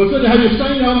Christ. 那么这里还有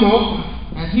山羊毛。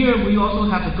And here we also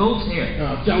have the goat's hair.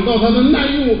 讲到它的耐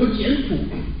用和简朴。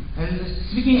And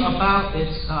speaking about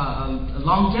its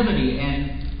longevity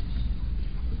and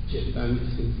简单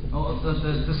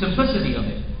the simplicity of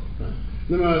it.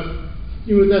 那么，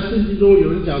因为在圣经中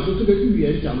有人讲说，这个预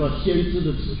言讲到先知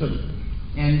的职分。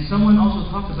And someone also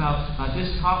talked about this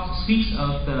talk speaks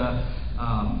of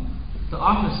the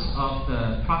office of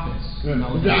the prophets.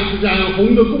 染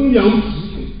红的公羊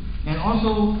皮。And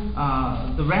also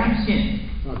the ram skin.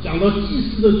 讲到祭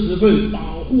司的职分，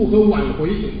保护和挽回。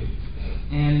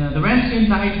And the ram skin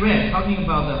dyed red, talking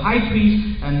about the high priest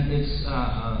and its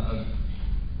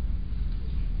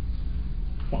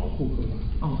保护和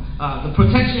挽回。the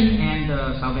protection and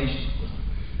the salvation.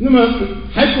 那么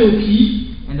海狗皮。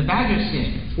And the badger skin.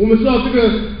 我们知道这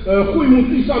个会幕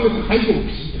最上面是海狗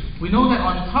皮。We know that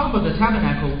on top of the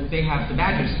tabernacle they have the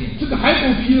badger skin. 这个海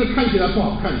狗皮呢，看起来不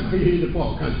好看，黑黑的不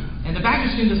好看。And the badger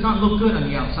skin does not look good on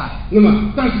the outside. 那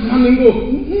么，但是它能够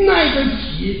耐得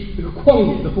起这个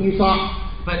旷野的风沙。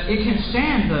But it can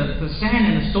stand the sand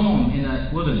and the storm in the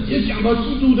wilderness. 也讲到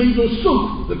基督的一种受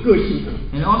苦的个性。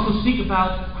And also speak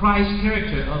about Christ's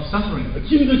character of suffering.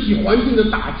 经得起环境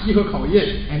的打击和考验。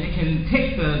And it can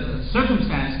take the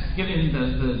circumstance given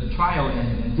the trial and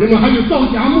那么还有皂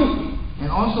荚木。And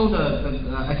also the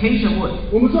acacia wood.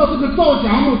 我们知道这个皂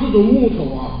荚木这种木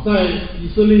头啊，在以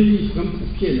色列地是很普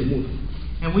遍的木头。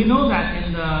And we know that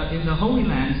in the Holy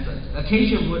Lands, the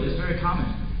acacia wood is very common.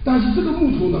 但是这个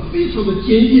木头呢，非常的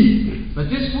坚硬。But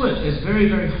this wood is very,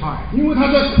 very hard. 因为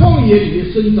它在旷野里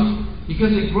面生长。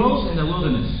Because it grows in the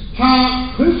wilderness.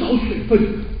 它很少水分。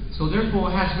So therefore,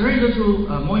 it has very little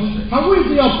moisture. 它为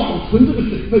了要保存这个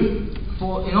水分。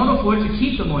In order for it to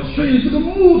keep the moisture. 所以这个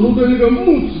木头的那个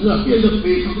木质啊，变得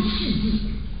非常的细致。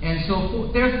And so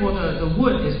therefore the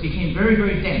wood became very,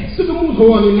 very dense. 这个木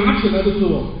头啊，你拿起来的时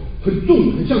候，很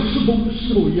重，很像石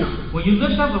头一样。 When you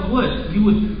lift up a wood,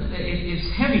 it's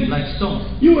heavy like stone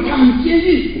因为它很坚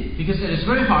硬， because it is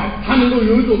very hard 它能够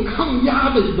有一种抗压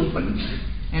的一种本质。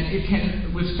 and it can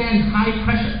withstand high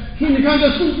pressure. 所以你看，在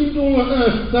圣经中啊，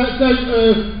在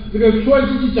这个出埃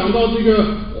及记讲到这个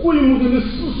会幕的那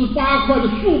48块的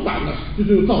竖板呢，就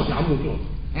是用皂荚木做。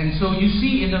 And so you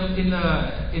see in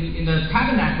the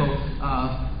tabernacle,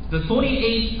 the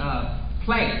 48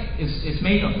 plank is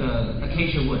made of the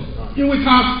acacia wood 因为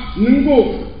它能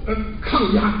够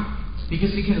抗压。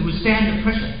 because it can withstand the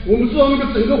pressure. 我们知道那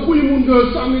个整个会幕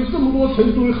的上面这么多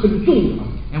层都很重的。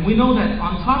 And we know that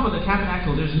on top of the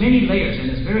tabernacle there's many layers and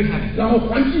it's very heavy. 然后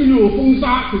环境又有风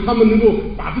沙，所以他们能够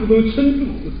把这个东西撑住。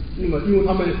那么，因为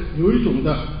他们有一种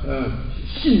的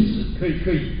性质，可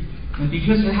以。 And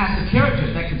because it has the character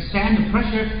that could stand the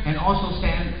pressure and also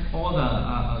stand all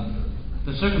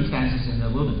the circumstances in the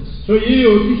wilderness. 所以也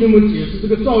有弟兄们解释，这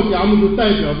个皂荚木就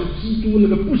代表着基督那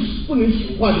个不能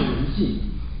朽坏的人性。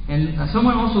 And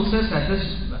someone also says that this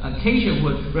acacia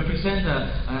wood represents the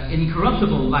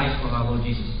incorruptible life of our Lord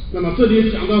Jesus. 那么这里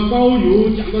讲到膏油，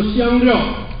讲到香料，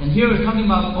 And here we're talking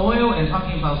about oil and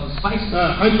talking about the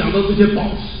spices 还讲到这些宝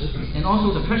石。 and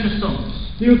also the precious stones.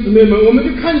 弟兄姊妹们，我们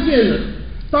就看见了，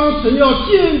当神要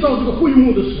建造这个会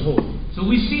幕的时候， So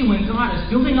we see when God is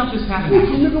building up this 不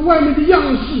tabernacle, 仅那个外面的样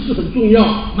式是很重要，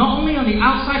 not only on the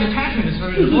outside the pattern is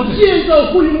very 就是 important, 建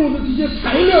造会幕的这些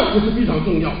材料也是非常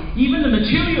重要。 even the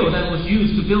material that was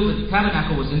used to build the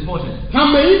tabernacle was important.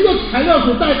 它每一个材料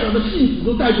所代表的性质，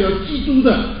都代表基督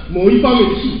的某一方面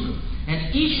的性格。 And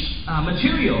each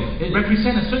material, it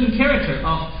represents a certain character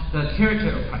of the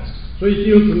character of Christ. 所以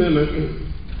弟兄姊妹们，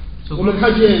 So 我们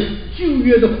看见旧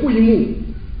约的会幕，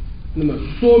那么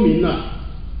说明了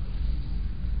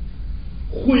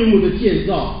会幕的建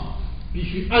造必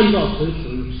须按照神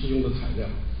所使用的材料。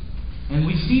 And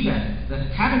we see that the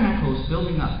tabernacle's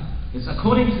building up is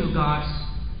according to God's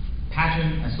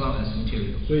pattern as well as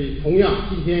material. 所以同样，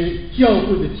今天教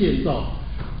会的建造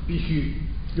必须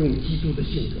用基督的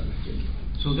性格来建造。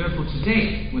 So therefore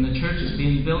today, when the church is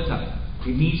being built up,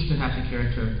 it needs to have the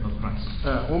character of Christ.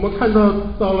 我们看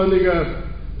到了那个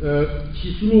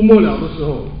启示录末了的时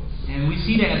候， And we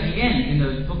see that at the end in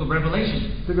the book of Revelation,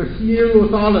 这个西耶路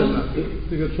撒冷呢，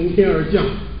这个从天而降。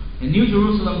 and New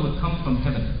Jerusalem would come from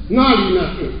heaven. 那里呢，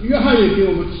约翰也给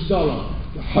我们提到了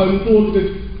很多这个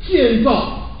建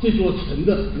造这座城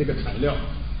的那个材料。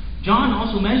 John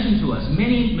also mentioned to us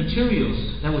many materials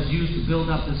that was used to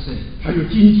build up the city. 还有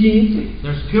金金，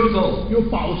 There's pure gold 有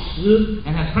宝石，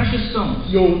 and have precious stones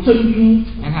有珍珠。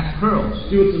 and have pearls.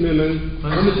 弟兄姊妹们，我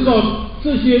们知道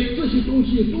这些东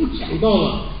西都讲到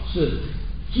了是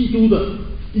基督的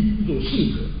一种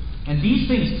性格。 And these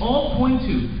things all point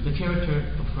to the character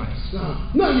of Christ.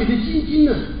 那里的金金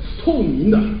呢是透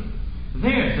明的。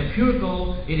 There, the pure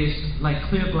gold, it is like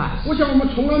clear glass. 我想我们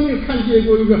从来没有看见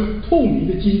过一个透明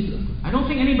的金子。 I don't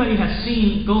think anybody has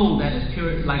seen gold that is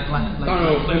pure like 当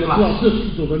然，我们 clear 知道 glass. 这是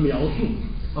一种的描述，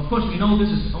 Of course, we know this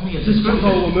is only a 是讲到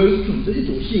我 description. 们主的一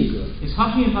种性格。 It's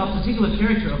talking about particular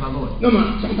character of our Lord. 那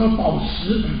么讲到宝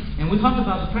石， And we talk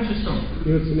about the precious stone.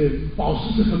 因为姊妹，宝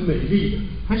石是很美丽的，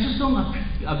 Precious stones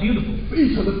are beautiful,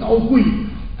 非常的高贵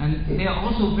and they are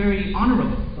also very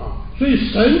honorable. 所以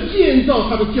神建造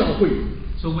他的教会，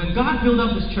 So when God built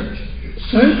up His church,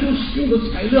 神所使用的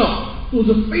材料都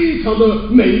是非常的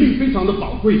美丽，非常的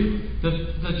宝贵。 the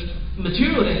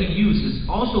material that He used is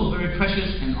also very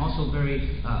precious and also very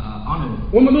honorable.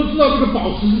 我们都知道这个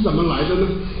宝石是怎么来的呢？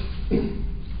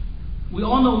 We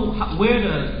all know where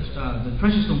the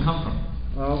precious stone come from.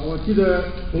 我记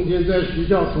得从前在学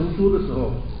校读书的时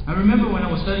候， I remember when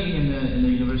I was studying in the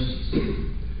universities.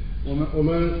 我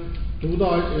们读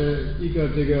到一个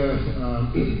这个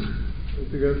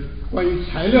关于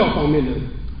材料方面的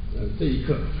这一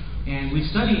课。 And we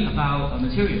studied about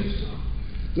materials.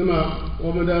 那么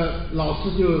我们的老师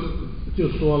就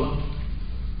说了，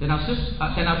 Then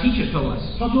our teacher told us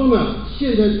他说呢，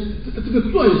现在这个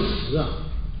钻石啊，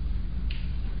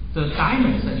 the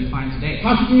diamonds that you find today,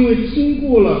 它是因为经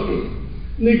过了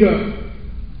那个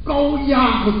高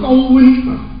压和高温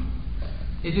啊。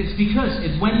 it is because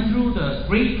it went through the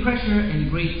great pressure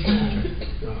and great temperature.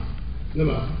 那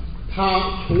么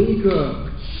它从一个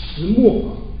石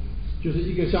墨就是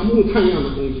一个像木炭一样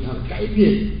的东西，它改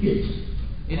变成。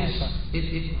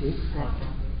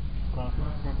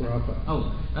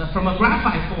 From a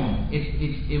graphite form,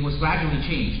 it was gradually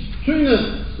changed. 所以呢，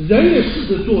人也试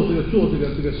着做这个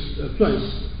钻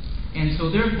石。 And so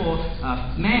therefore,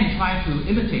 man tried to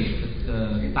imitate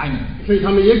the diamond. 所以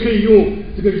他们也可以用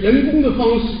这个人工的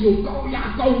方式，用高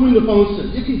压高温的方式，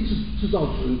也可以制造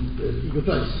出一个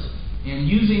钻石。And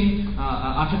using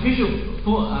artificial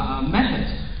methods,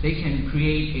 they can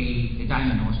create a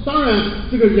diamond also. 当然，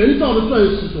这个人造的钻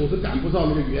石总是赶不上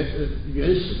那个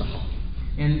原始的好。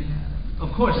And of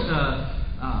course,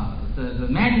 the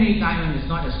man-made diamond is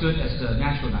not as good as the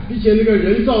natural diamond. 并且那个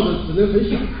人造的只能很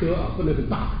小颗啊，不能很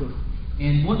大颗。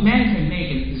And what man can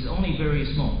make is only very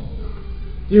small.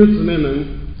 弟兄姊妹们，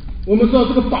我们知道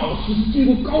这个宝石是经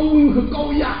过高温和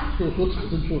高压所产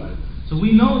生出来的。So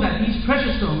we know that these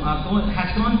precious stones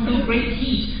has gone through great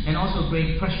heat and also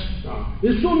great pressure.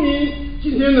 也说明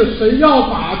今天呢，神要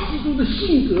把基督的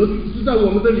性格组织在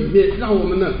我们的里面，让我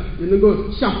们呢也能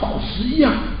够像宝石一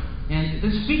样。And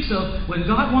this speaks of when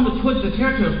God wanted to put the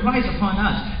character of Christ upon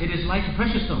us, it is like a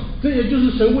precious stone. 这也就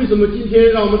是神为什么今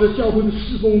天让我们在教会的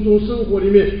侍奉中、生活里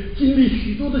面经历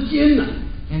许多的艰难。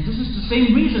And this is the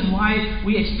same reason why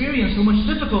we experience so much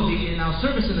difficulty in our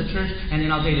service in the church and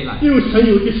in our daily life. 因为神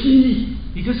有一个心意，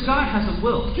 Because God has a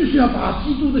will. 就是要把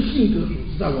基督的性格组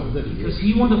织在我们的里面。Because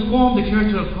He wants to form the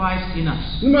character of Christ in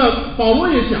us. 那么保罗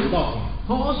也讲到，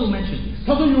 Paul also mentioned this.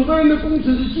 他说有的人的工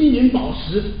程是金银宝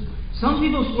石， Some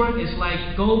people's work is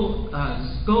like gold,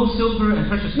 silver, and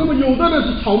precious 那么 stones. 有的呢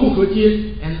是草木和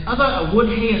秸。 And other are wood,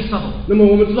 hay, and stubble. 那么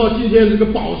我们知道今天这个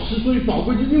宝石所以宝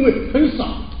贵，就因为很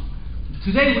少。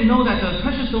 Today we know that the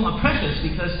precious stones are precious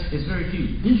because it's very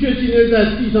few. 的确，今天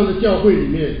在地上的教会里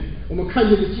面，我们看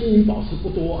见的金银宝石不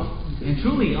多啊。 And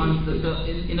truly,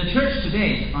 in the church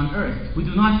today on earth, we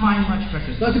do not find much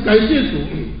precious 但 stones. 是感谢主，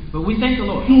 But we thank the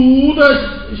Lord. 主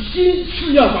的心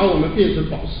是要把我们变成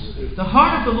宝石。 The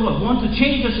heart of the Lord wants to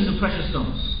change us into precious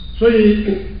stones. 所以，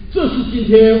这是今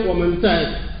天我们在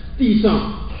地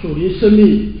上属灵生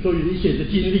命所有的一些的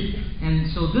经历。 And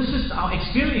so this is our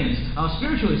experience, our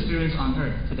spiritual experience on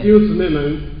earth 弟 today. 兄姊妹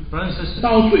们， Brothers and sisters,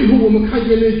 到最后我们看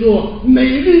见那座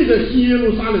美丽的新耶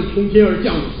路撒冷从天而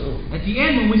降的时候， at the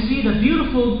end when we see the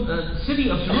beautiful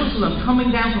city of Jerusalem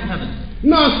coming down from heaven,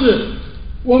 那是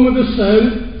我们的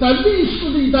神在历世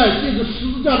历代借着十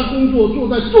字架的工作，做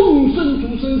在众生族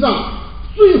身上，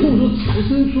最后所产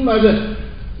生出来的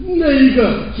那一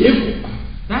个结果。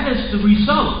 that is the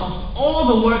result of all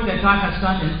the work that God has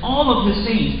done in all of His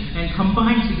saints and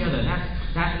combined together.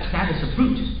 That is the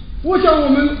fruit. 我想我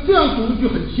们这样读就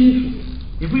很清楚，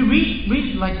 If we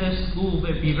read like this, we will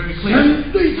be very clear. 神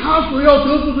对他所要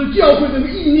得着的教会的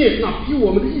意念，那比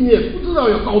我们的意念不知道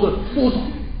要高的多少。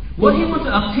 What He wants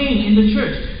to obtain in the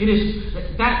church, it is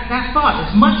that thought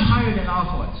is much higher than our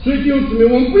thoughts. 所以弟兄姊妹，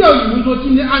我们不要以为说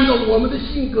今天按照我们的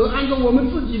性格，按照我们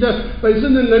自己的本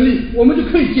身的能力，我们就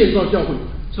可以建造教会。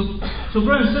 So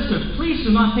brothers and sisters, please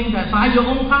do not think that by your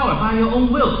own power, by your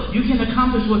own will, you can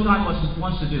accomplish what God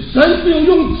wants to do. 神只有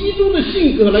用基督的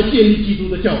性格来建立基督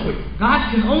的教会。 God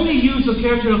can only use the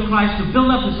character of Christ to build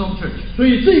up His own church. 所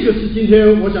以这个是今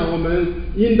天我想我们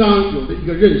应当有的一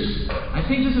个认识。 I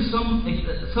think this is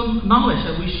some knowledge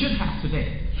that we should have today.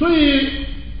 所以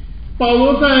保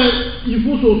罗在以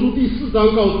弗所书第4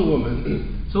章告诉我们，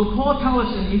 So Paul tells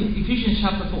us in Ephesians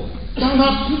chapter 4, 当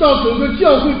他提到整个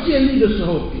教会建立的时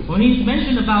候， when he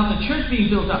mentioned about the church being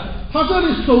built up, 他这里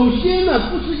首先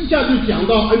呢不是一下就讲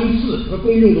到恩赐和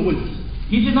功用的问题，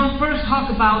 he did not first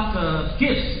talk about the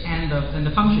gifts and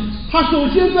the functions. 他首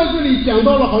先在这里讲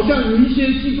到了好像有一些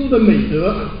基督的美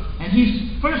德。 And he's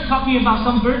first talking about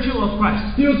some virtue of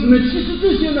Christ. 弟兄姊妹，其实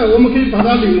这些呢，我们可以把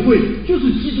它领会，就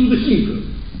是基督的性格。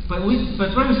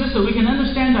 But brothers and sisters, we can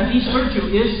understand that this virtue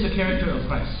is the character of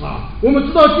Christ. 我们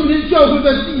知道今天教会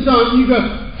在地上一个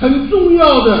很重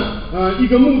要的一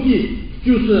个目的，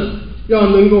就是要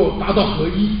能够达到合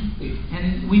一。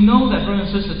 And we know that,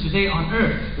 brothers and sisters, today on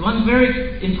earth, one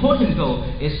very important goal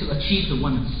is to achieve the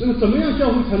oneness. 那么怎么样教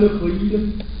会才能合一呢？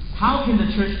 How can the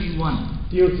church be one?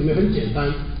 弟兄姊妹，很简单，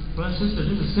 Brothers and sisters,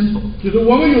 this is simple. 就是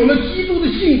我们有了基督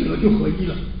的性格就合一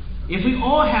了。 If we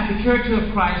all have the character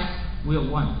of Christ, we are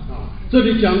one. 这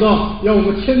里讲到要我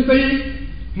们谦卑，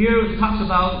 Here it talks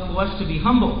about for us to be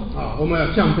humble. 我们要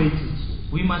降卑自己，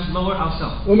 We must lower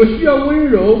ourselves. 我们需要温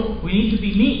柔， We need to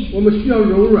be meek. 我们需要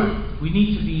柔软， We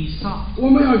need to be soft. 我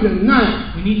们要忍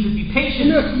耐， We need to be 我们 patient.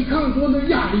 要抵抗多的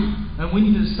压力， And we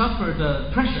need to suffer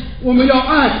the pressure. 我们要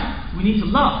爱， We need to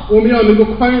love. 我们要能够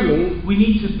宽容， We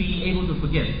need to be able to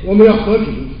forgive. 我们要和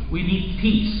平。 We need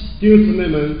peace. 弟兄姊妹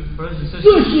们， Brothers and sisters,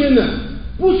 这些呢，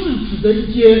不是指的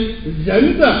一些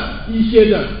人的一些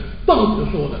的道德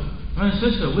说的。 brothers and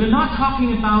sisters, we're not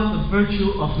talking about the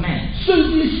virtue of man.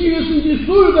 圣经新约圣经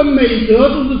所有的美德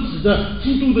都是指着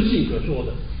基督的性格说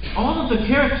的。 All of the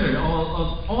character,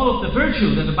 all of the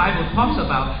virtue that the Bible talks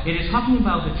about, it is talking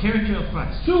about the character of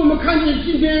Christ. 所以我们看见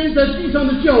今天在地上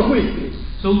的教会，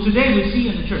 So today we see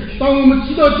in the church, 当我们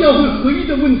提到教会合一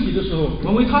的问题的时候，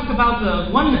 when we talk about the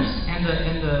oneness and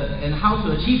and how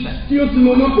to achieve that. 弟兄姊妹，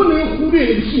我们不能忽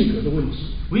略那个性格的问题。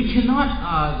We cannot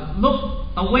look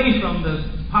away from the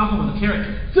problem of the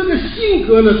character. 这个性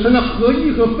格呢，成了合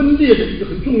一和分裂的一个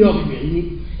很重要的原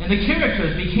因。And the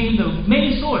characters became the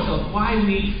main source of why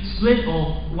we split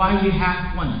or why we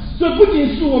have oneness. 这不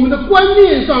仅是我们的观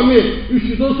念上面有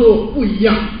许多时候不一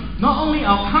样。Not only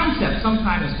our concept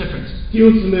sometimes is different. 弟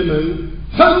兄姊妹们，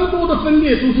很多的分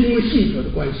裂都是因为性格的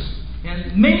关系。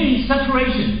And many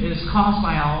separation is caused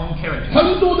by our own character.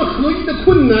 很多的合一的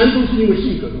困难都是因为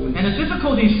性格的问题。And the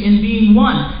difficulties in being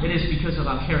one, it is because of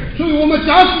our character. 所以我们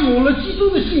假使有了基督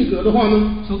的性格的话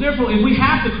呢， So therefore, if we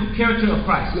have the character of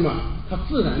Christ, 那么他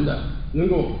自然的能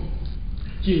够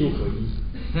进入合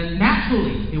一。then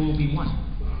naturally it will be one.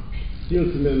 弟兄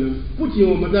姊妹们，不仅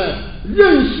我们在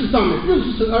认识上面，认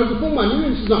识神儿子丰满的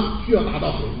认识上需要达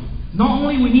到合一。Not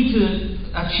only we need to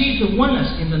achieve the oneness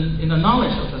in the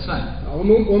knowledge of the Son.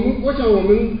 我想我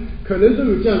们可能都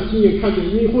有这样经验，看见，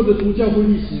因为或者读教会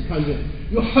历史看见，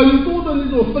有很多的那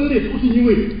种分裂，都是因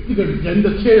为这个人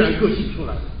的天然个性出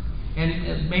来的。And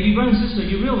maybe, brother and sister,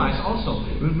 you realize also,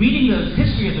 reading the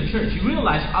history of the church, you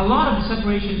realize a lot of the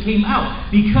separation came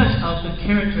out because of the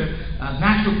character,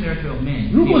 natural character of man.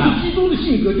 如果是基督的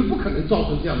性格，就不可能造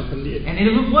成这样的分裂。And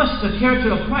if it was the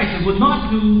character of Christ, it would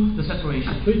not do the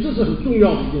separation. 所以这是很重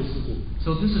要的一件事情。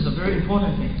So this is a very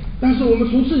important thing. 但是我们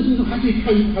从圣经中还可以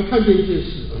看见一件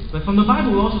事。But from the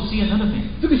Bible, we also see another thing.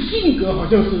 这个性格好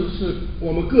像是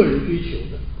我们个人追求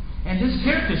的。And this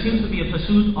character seems to be a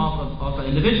pursuit of an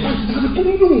individual. 但是它的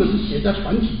功用呢是写在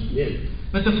团体里面。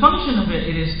But the function of it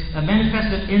is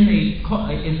manifested in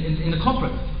the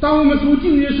corporate. 当我们读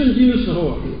旧约圣经的时候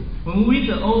啊， When we read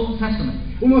the Old Testament,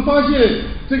 我们发现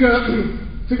这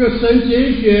个神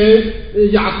拣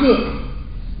选雅各。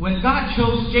when God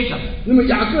chose Jacob, 那么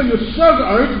雅各有12个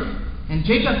儿子。and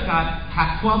Jacob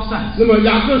had 12 sons. 那么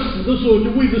雅各死的时候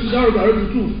就为这12个儿子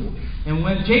祝福。And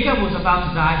when Jacob was about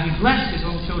to die, he blessed his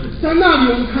own children. 在那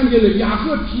里我们看见了雅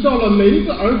各提到了每一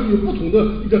个儿子有不同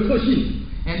的一个特性。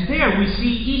And there we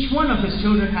see each one of his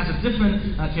children has a different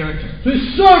character. 所以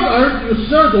12个儿子有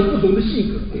12种不同的性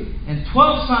格。And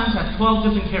 12 sons have 12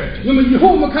 different characters. 那么以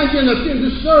后我们看见了变成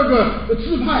12个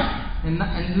支派。And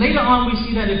later on we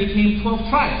see that it became 12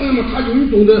 tribes. 那么它有一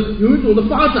种的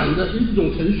发展的一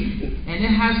种程序。And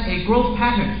it has a growth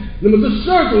pattern. 那么这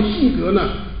12种性格呢，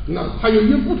那它有一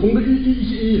个不同的一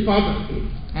些发展。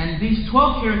And these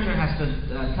 12 characters has the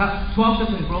 12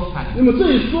 different growth patterns. 那么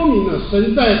这也说明了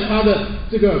神在他的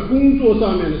这个工作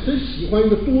上面呢，神喜欢一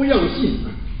个多样性。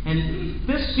And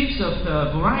this speaks of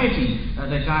the variety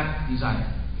that God desired.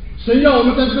 神要我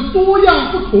们在这个多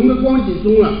样不同的光景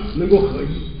中啊，能够合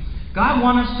一。God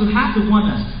wants us to have the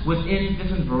oneness within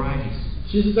different varieties.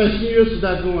 其实，在新约时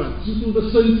代中啊，基督的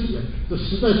身体啊，这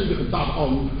实在是一个很大的奥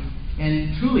秘。And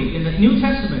truly, in the New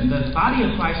Testament, the body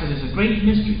of Christ is a great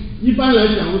mystery. 一般来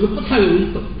讲，我们不太容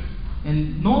易懂。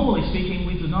And normally speaking,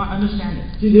 we do not understand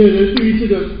it. 今天人对于这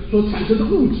个所产生的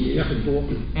误解也很多。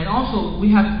And also, we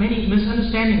have many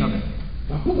misunderstanding of it.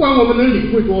 不管我们能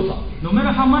领会多少， No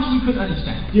matter how much we could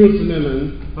understand, 弟兄姊妹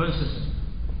们， brothers and sisters,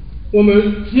 我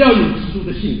们只要有基督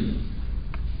的性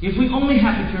格， if we only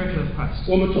have the character of Christ,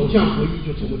 我们走向合一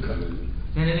就成为可能的。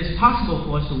then it is possible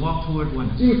for us to walk toward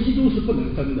oneness. 因为基督是不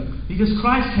能分的， Because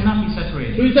Christ cannot be 所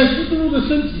separated. 以在基督的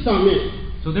身体上面，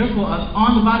 So therefore,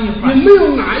 on the body of 也 Christ, 没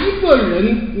有哪一个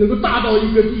人能够大到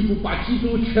一个地步，把基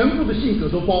督全部的性格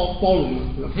都包容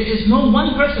了。 there is no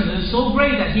one person that is so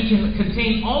great that he can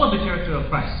contain all of the character of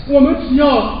Christ. 我们只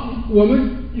要我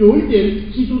们有一点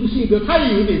基督的性格，他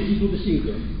也有一点基督的性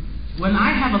格。 When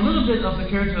I have a little bit of the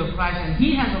character of Christ and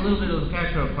he has a little bit of the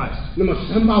character of Christ, 那么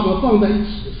神把我们放在一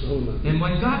起的时候呢， then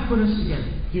when God put us together,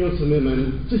 弟兄姊妹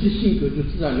们，这些性格就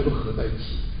自然能够合在一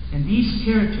起。 and these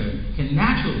characters can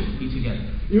naturally be together.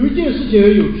 有一件事情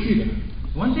很有趣的，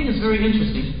 One thing is very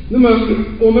interesting. 那么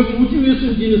我们读旧约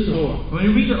圣经的时候啊， When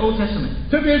we read the Old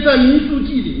Testament, 特别在民数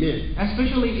记里面，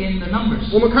 especially in the Numbers,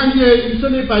 我们看见以色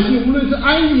列百姓无论是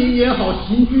安营也好，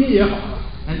行军也好，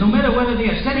 and no matter whether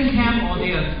they are setting camp or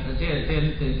they're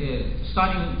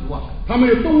starting to walk, 他们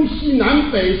有东西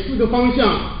南北4个方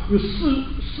向，有四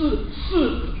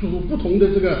组不同的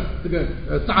这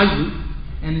个扎营。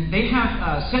 and they have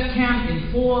set camp in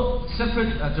 4 separate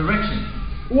directions.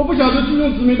 我不晓得弟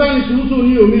兄姊妹，当你读的时候，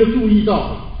你有没有注意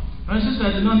到？ Brothers and sisters,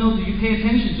 I do not know, do you pay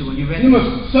attention to when you read 那么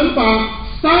this? 神把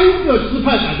3个支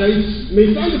派摆在一起，每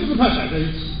3个支派摆在一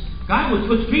起。 God would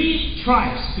put 3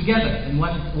 tribes together in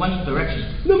one direction.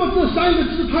 那么这3个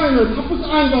支派呢，它不是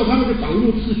按照它那个长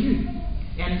幼次序。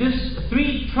 And these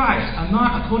 3 tribes are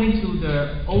not according to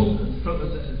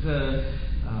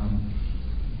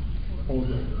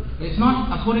it's not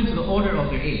according to the order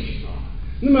of their age.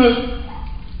 那么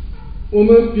我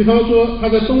们比方说，它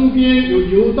在东边有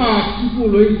犹大、西布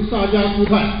伦、以撒迦支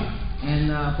派。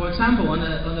And for example, on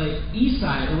the east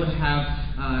side, it would have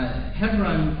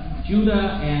Hebron,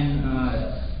 Judah, and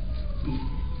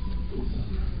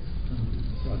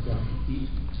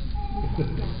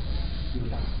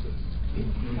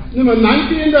那么南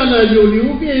边的呢，有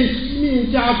流便、西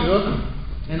面、迦得。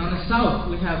And on the south,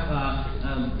 we have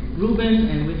Reuben,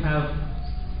 and we have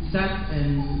Seth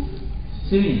and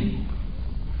Simeon,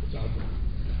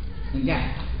 and Gad.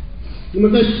 那么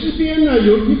在西边呢，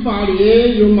有以法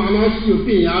莲，有马拿西，有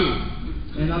便雅悯。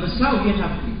And on the south, you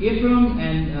have Ephraim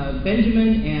and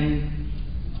Benjamin and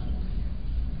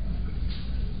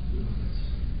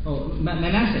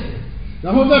Manasseh.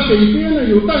 然后在北边呢，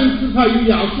有但支派，有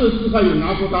亚瑟支派，有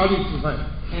拿弗他利支派。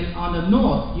And on the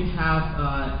north, you have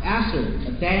Asher,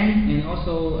 Dan, and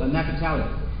also Naphtali.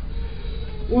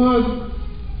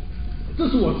 这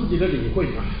是我自己的领会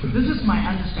啊。This is my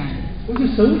understanding. 我觉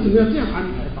得神为什么要这样安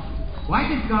排法？ Why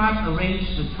did God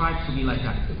arrange the tribes to be like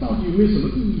that? 到底有没有什么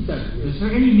意义在里面 Is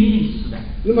there any meanings to that?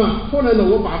 那么后来呢，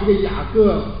我把这个雅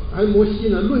各还有摩西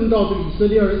呢，论到这个以色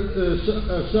列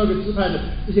12个支派的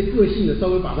这些个性呢，稍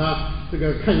微把它这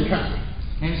个看一看。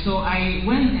And so I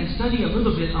went and studied a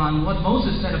little bit on what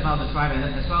Moses said about the tribe,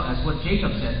 as well as what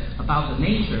Jacob said about the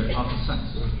nature of the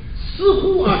sons. 似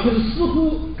乎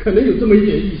可能有这么一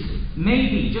点意思。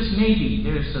Maybe, just maybe,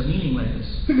 there is a meaning like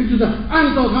this. 这个就是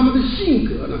按照他们的性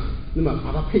格呢，那么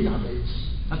把它配搭在一起。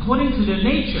According to their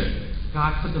nature,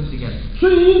 God put them together. 所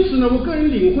以因此呢，我个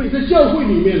人领会，在教会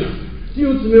里面呢，弟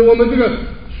兄姊妹，我们这个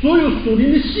所有属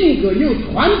灵的性格也有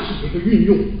团体的一个运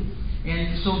用。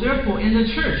And so therefore, in the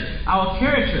church, our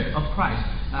character of Christ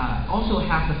also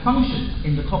has a function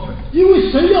in the corporate. 因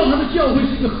为神要他的教会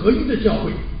是一个合一的教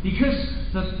会。Because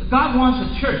God wants a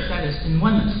church that is in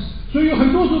oneness. 所以有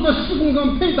很多时候在事工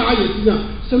上配搭也是这样，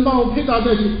神把我配搭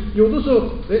在一起。有的时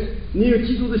候，你有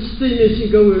基督的这一面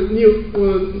性格，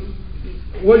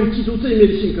我有基督这一面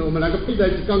的性格，我们两个配在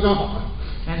一起刚刚好。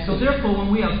And so therefore,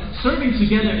 when we are serving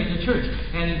together in the church,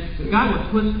 and God would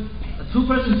put two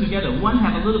persons together, one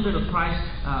have a little bit of Christ's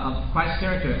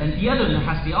character, and the other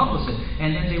has the opposite,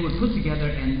 and then they would put together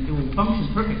and it will function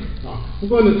perfectly. 不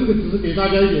过呢，这个只是给大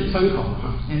家一点参考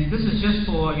哈。And this is just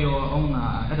for your own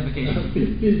edification.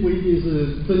 并不一定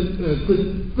是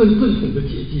正统的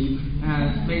解经。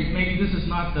Maybe this is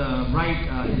not the right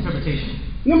interpretation.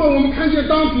 那么我们看见，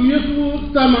当主耶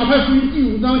稣在马太福音第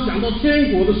5章讲到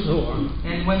天国的时候啊，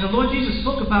 And when the Lord Jesus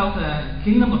spoke about the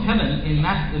kingdom of heaven in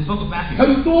book of Matthew,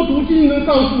 很多读经人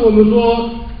告诉我们说，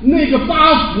那个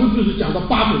8福就是讲到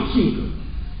8种性格。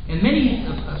and many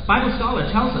Bible scholar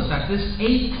tells us that this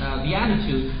 8th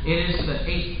beatitude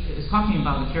is talking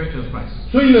about the character of Christ.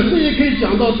 所以呢，这也可以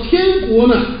讲到天国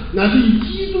呢，乃是以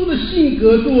基督的性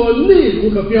格做内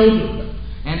容和标准的。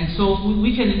And so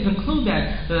we can conclude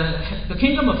that the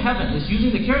kingdom of heaven is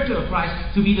using the character of Christ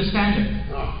to be the standard.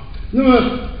 那么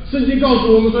圣经告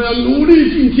诉我们说要努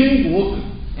力进天国。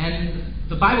And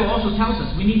the Bible also tells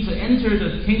us we need to enter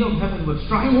the kingdom of heaven with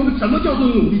strife. 我们怎么叫做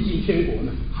努力进天国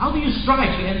呢？ How do you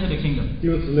strive to enter the kingdom? 弟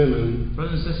兄姊妹们，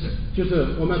 Brothers and sisters, 就是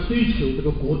我们要追求这个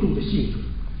国度的性格。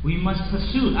we must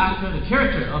pursue after the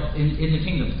character in the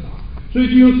kingdom. 所以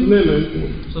弟兄姊妹们，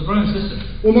 So brothers and sisters,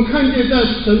 我们看见在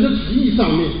神的旨意上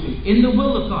面， in the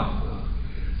will of God,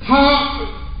 他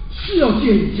是要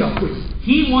建立教会，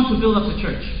 He wants to build up the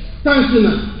church. 但是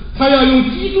呢，他要用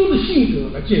基督的性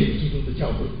格来建立基督的教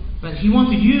会。 But He wants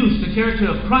to use the character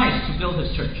of Christ to build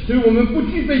His church. 所以我们不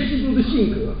具备基督的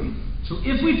性格， So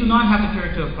if we do not have the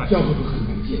character of Christ, 教会就很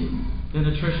难建立。 then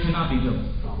the church cannot be built.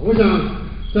 我想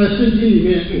在圣经里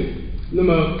面，那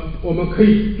么我们可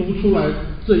以读出来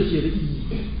这些的意义。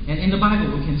 And in the Bible,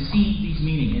 we can see these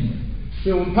meaning in there.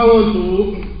 所以我们盼望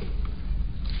主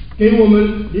给我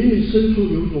们灵里深处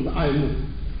有一种的爱慕。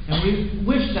 And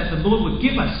we wish that the Lord would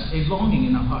give us a longing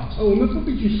in our hearts. 我们不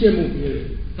必去羡慕别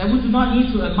人。 That we do not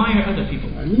need to admire other people.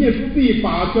 你也不必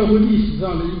把教会历史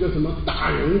上的一个什么大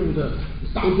人物的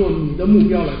当做你的目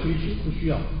标来追求，不需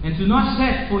要。 And do not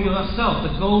set for yourself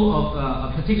the goal of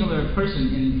a particular person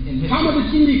in 他们 history.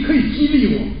 的经历可以激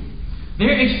励我，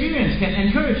 Their experience can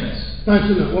encourage us. 但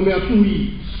是呢，我们要注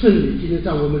意圣灵今天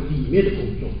在我们里面的工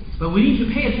作。 But we need to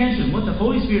pay attention what the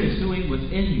Holy Spirit is doing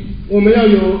within you. 我们要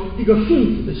有一个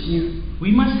顺服的心， We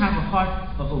must have a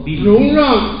heart of obedience. 容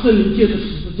让圣灵借着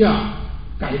十字架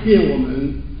改变我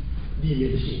们里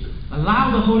面的性格。 Allow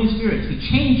the Holy Spirit to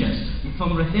change us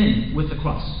from within with the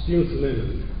cross. 弟兄姊妹们，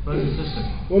 Brothers and sisters,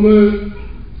 我们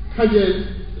看见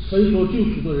神所救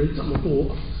赎的人这么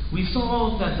多， we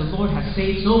saw that the Lord has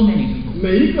saved so many people.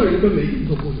 每一个人跟每一个人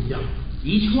都不一样。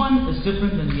Each one is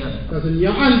different than the other. 但是你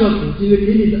要按照主今天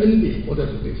给你的恩典活在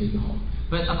主面前就好了。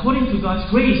But according to God's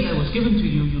grace that was given to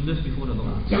you, you live before the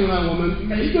Lord. 将来我们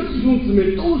每一个弟兄姊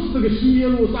妹都是这个新耶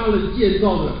路撒冷建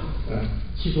造的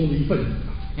其中的一份子。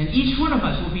And each one of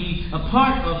us will be a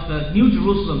part of the New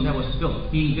Jerusalem that was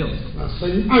being built.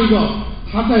 神按照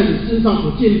他在你身上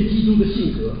所建立基督的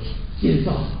性格建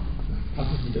造他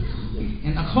自己的旨意。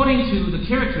And according to the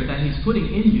character that He's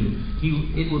putting in you,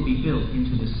 it will be built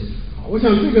into this city. 我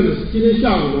想这个呢是今天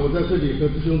下午呢我在这里和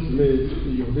弟兄姊妹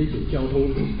有的一种交通。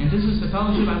And this is the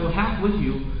fellowship I will have with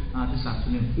you this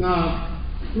afternoon. 那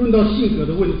论到性格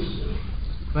的问题。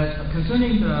But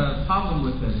concerning the problem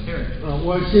with the character,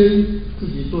 我先自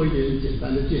己做一点简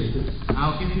单的见证。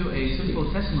I'll give you a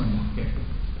simple testimony here.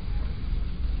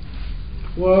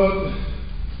 我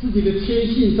自己的天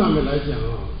性上面来讲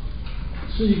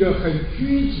是一个很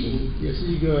拘谨，也是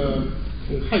一个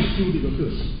很害羞的一个个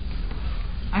性。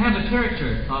I have a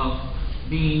character of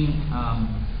being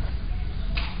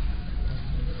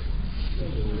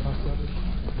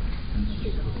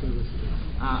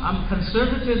I'm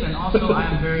conservative and also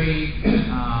I'm very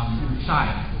shy.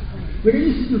 那个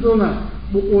意思就是说呢，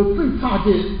我最怕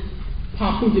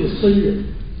碰见生人。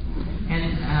And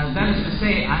that is to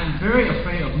say, I'm very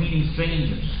afraid of meeting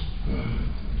strangers.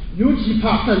 尤其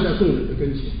怕站在众人的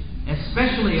跟前。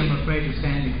Especially, I'm afraid to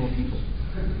stand before people.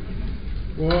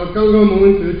 我刚刚蒙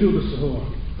恩得救的时候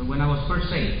But when I was first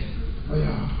saved, 哎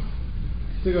呀，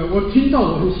这个我听到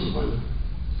我很喜欢的。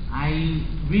I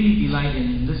really delight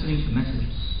in listening to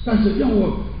messages. 但是要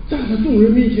我站在众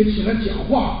人面前起来讲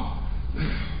话，哎呀，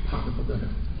怕得不得了。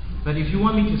But if you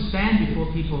want me to stand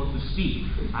before people to speak,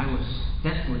 I was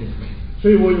deathly afraid. 所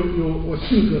以我有我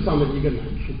性格上的一个难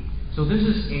处。So this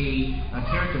is a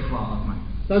character flaw of mine.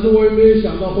 但是我也没有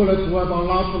想到，后来主要把我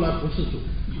拉出来服侍主。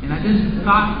And I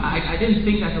didn't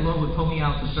think that the Lord would pull me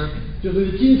out to serve Him. 就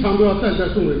是经常都要站在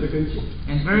众人的跟前。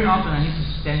And very often I need to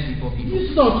stand before people. 一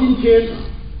直到今天。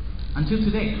Until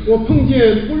today. 我碰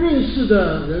见不认识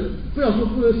的人，不要说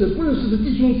不认识的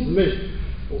弟兄姊妹，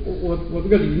我这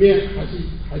个里面还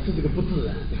是这个不自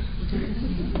然。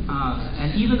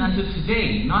And even until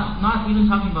today, not even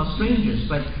talking about strangers,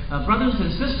 but brothers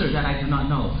and sisters that I do not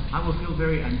know, I will feel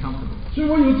very uncomfortable. 所以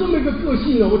我有这么一个个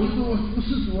性呢，我觉得我服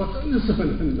侍主真的是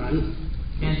很难。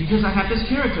And because I have this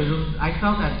character, I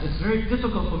felt that it's very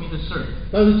difficult for me to serve.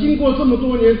 但是经过这么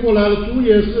多年过来了，主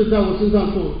也是在我身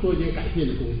上做一点改变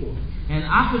的工作。And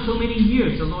after so many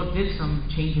years, the Lord did some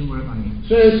changing work on me.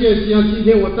 虽然像今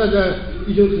天我站在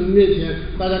弟兄姊妹面前，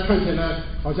大家看起来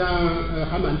好像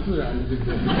还蛮自然的，对不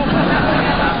对？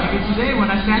 Maybe today when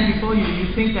I stand before you, you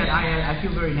think that I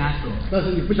feel very natural. 但是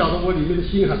你不晓得我里面的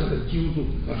心还是很揪住。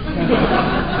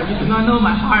But you do not know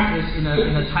my heart is in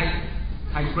a tight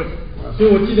grip. 所以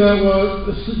我记得我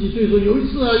10几岁的时候，有一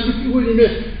次一个聚会里面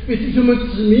被弟兄们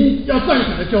指明要站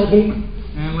起来交通。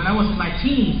And when I was in my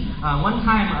teens, one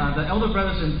time the elder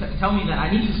brothers tell me that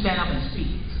I need to stand up and speak.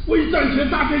 我一站起来，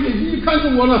大家眼睛一看着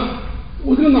我了，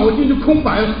我这个脑筋就空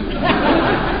白了。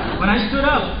When I stood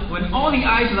up, when all the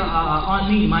eyes are on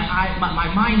me, my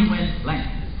mind went blank.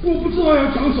 我不知道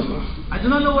要讲什么。I do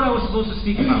not know what I was supposed to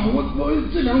speak about. 我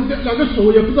这两个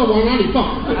手也不知道往哪里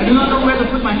放。I do not know where to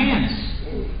put my hands.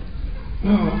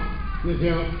 那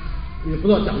天也不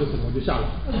知道讲的什么，我就下来。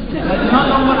I do not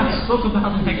know what I spoke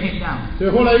about when I came down. 所以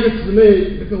后来一个姊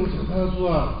妹跟我讲，她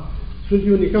说孙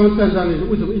兄，你刚刚站在那里，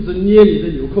为什么一直捏你的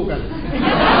纽扣干什么？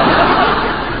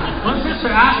 One sister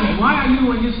asked me, why are you,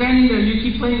 when you're standing there, you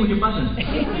keep playing with your buttons?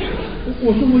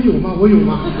 我说我有吗？我有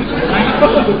吗？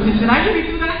 Did I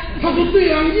really do that? 她说对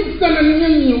呀，你一直在那里捏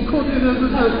纽扣，对。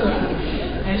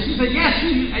And she said, yes,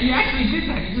 you actually did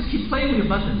that. You just keep playing with your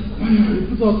buttons. 哎呀，你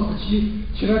不知道早期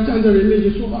起来站在人面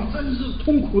前说话，真是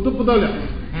痛苦的不得了。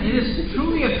And it is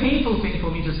truly a painful thing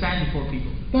for me to stand before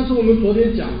people. 但是我们昨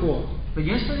天讲过， But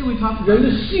yesterday we talked 人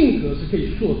about 的性格是可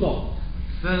以塑造。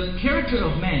the character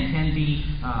of man can be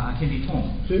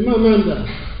formed. 所以慢慢的，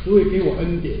主会给我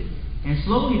恩典。And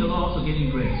slowly the Lord also gave me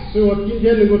grace. 所以我今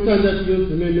天能够站在弟兄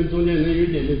姊妹们中间，能有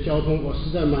一点的交通，我实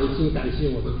在满心感谢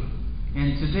我的主。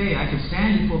And today I could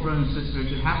stand before brothers and sisters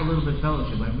to have a little bit of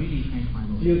fellowship. I really thank my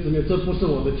弟 Lord. 兄姊妹，这不是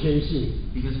我的天性，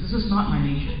 Because this is not my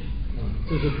nature.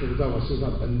 这是主在我身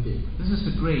上的恩典。 This is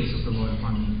the grace of the Lord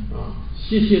upon me.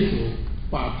 谢谢主，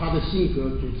把他的性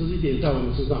格组织一点在我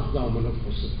们身上，让我们能服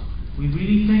侍他。We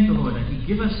really thank the Lord that He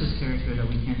give us His character that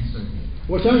we can serve Him.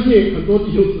 我相信很多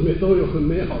弟兄姊妹都有很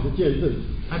美好的见证。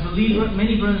 I believe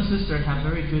many brothers and sisters have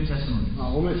very good testimonies.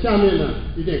 我们下面呢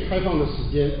一点开放的时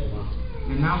间，好吧？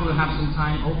 And now we'll have some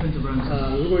time open to brothers and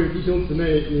sisters. 如果有弟兄姊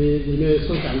妹你里面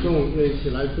受感动，愿意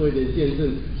起来做一点见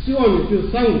证，希望你就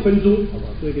3-5分钟，好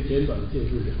吧，做一个简短的见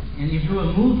证就好。And if you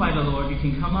are moved by the Lord, you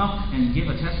can come up and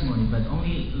give a testimony, but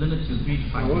only limit to 3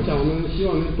 to 5 minutes. 我想我们希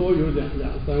望能多有2-3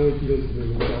位弟兄姊妹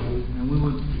能交通。And we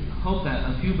would hope that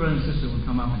a few brothers and sisters would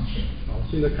come up and share. 好，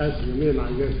现在开始有没有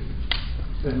哪一个？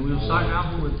 And we'll start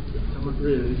out with someone.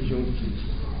 瑞仁弟兄。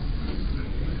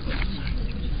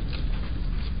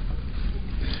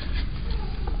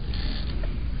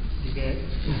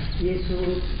耶稣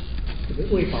这个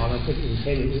喂饱了这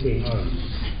5000人5.2鱼。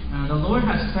The Lord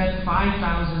has fed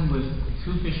 5,000 with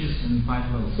 2 fishes and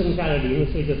 5 loaves. 剩下的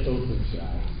零碎就收拾起来。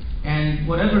And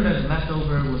whatever is left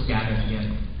over was gathered together.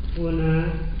 不过呢，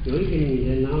有一个女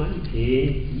人拿了一瓶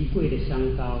极贵的香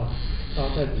膏，烧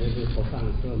在主耶稣头上的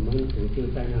时候，门徒就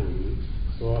在那里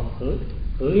说：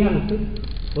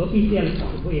何必这样枉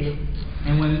费呢？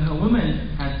 And when a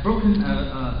woman had broken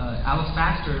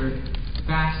alabaster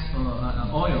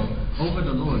oil over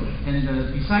the Lord, and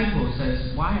the disciple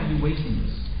says, "Why are you wasting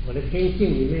this?" 我的天性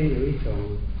里面有一种，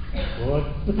我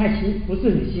不是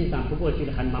很欣赏，不过觉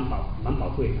得还蛮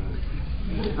宝贵的。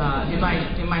In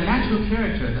my natural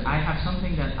character, I have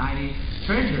something that I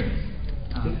treasure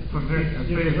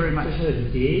very much. 就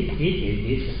是节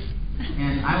省。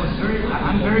And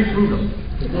I'm very frugal.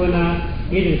 不过呢，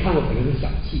别人看我可能是小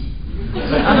气。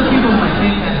But other people might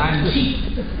think that I'm cheap.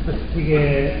 这个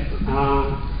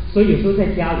所以有时候在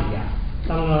家里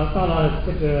到了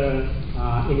这个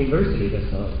anniversary 的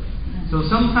时候。So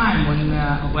sometime when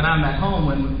I'm at home,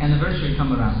 when anniversary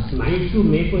come around, 买一束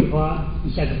玫瑰花一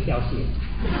下就凋谢。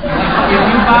If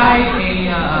you buy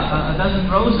a dozen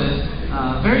roses,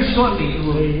 very shortly it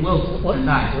will wilt and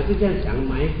die. 我就这样想，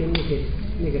买一根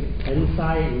那个盆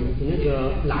栽，那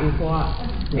个兰花，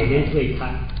每年都会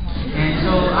开。And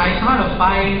so I thought of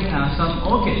buying some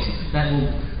orchids that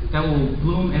will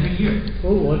bloom every year.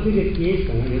 我这个节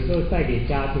省有时候带给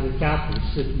家就是家徒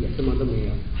四壁，什么都没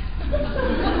有。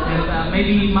And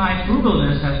maybe my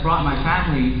frugalness has brought my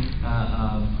family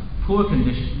poor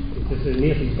condition. 就是没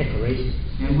有什么 decoration.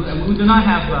 And we do not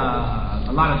have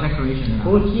a lot of decoration in our 不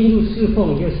过 house. 进入侍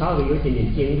奉就稍微有一点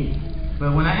点经历。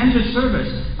But when I enter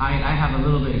service, I have a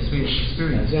little bit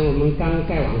experience. 像我们刚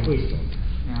盖完会所。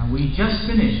We just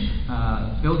finished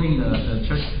building the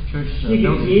church 这个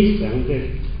building. 节省的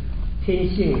天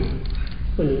性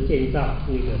不能建造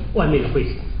那个外面的会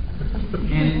所。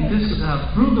And this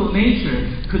frugal nature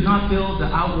could not build the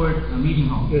outward meeting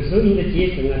hall. 有时候因为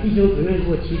节省弟兄姊妹如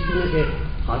果提出那个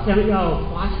好像要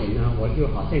花钱呢，我就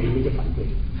好像里面就反对。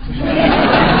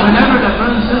Whenever the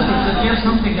brother and sister suggest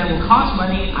something that will cost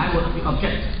money, I will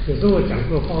object. 有时候我讲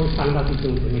说话会伤到弟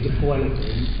兄姊妹，就不安的合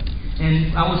意。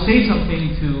And I will say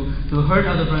something to hurt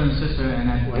other brother and sister, and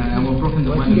I will broken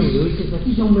the 我记得 oneness. 有一次说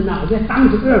弟兄们我们当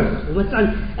着我们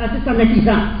站在地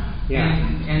上。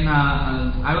And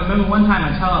I remember one time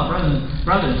I tell our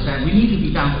brothers that we need to be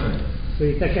down to earth. 所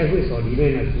以在盖会所里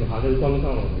面呢，主好像光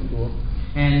照了很多。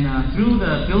And through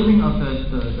the building of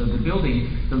the building,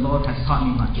 the Lord has taught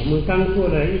me much. 我们刚做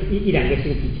了一两个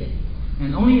星期前。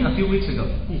And only a few weeks ago.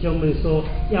 弟兄们说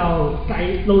要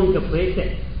弄一个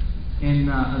playset。And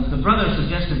the brothers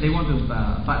suggested they want to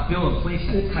build a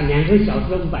playset. 砍2棵小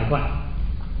树要500块，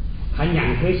砍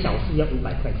2棵小树要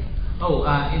500块钱。Oh,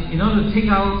 in order to take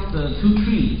out the 2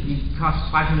 trees, it costs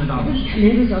 $500. 砍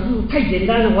2棵小树太简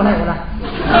单了，我来。And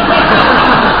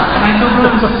I told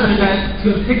brothers and sisters that to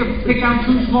take down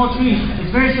 2 small trees, it's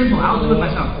very simple. I'll do it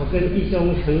myself. 我跟弟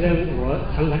兄承认，我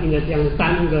常常因为这样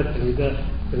耽误了整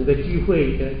个聚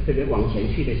会的这个往前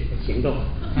去的行动。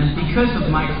And because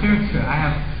of my character, I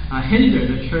have hindered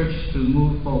the church to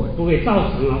move forward. 不会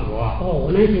造成了我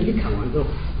那一天去砍完之后，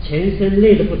全身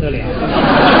累得不得了。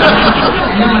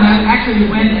And then when I actually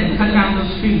went and cut down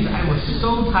those trees, I was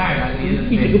so tired at the end of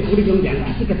the 一直 day. 跟鼓励兄讲，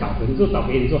这个找人做，找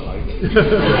别人做好一点。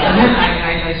And then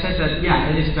I said that, yeah,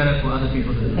 it is better for other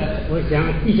people to do that. 我想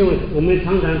弟兄，我们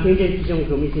常常听见弟兄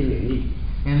给我们一些勉励。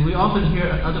And we often hear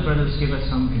other brothers give us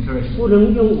some encouragement. 不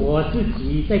能用我自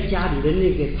己在家里的那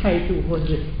个态度或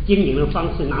是经营的方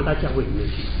式拿到教会里面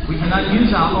去。We cannot use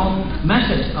our own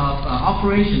method of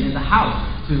operation in the house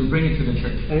to bring it to the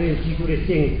church. 但愿基督的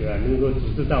性格能够组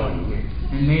织到我里面。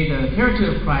And may the character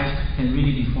of Christ can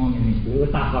really be formed in me. 能够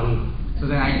大方一点。So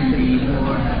that I can be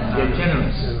more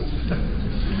generous.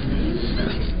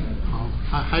 好，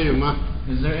还有吗？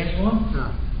 Is there any more?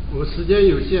 我们时间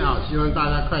有限希望大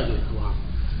家快点读啊。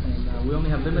And we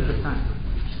only have limited time.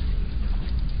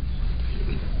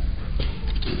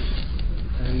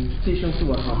 弟兄是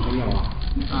我的好朋友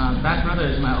That brother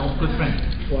is my old good friend.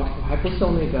 我还不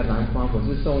送那个兰花，我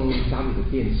是送家里的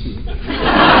电器。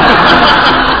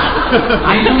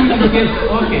I don't even give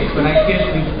orchids, but I give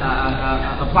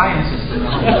appliances to the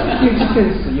home. 电器更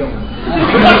实用。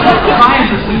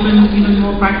Appliances even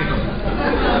more practical.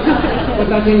 我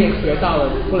当天也学到了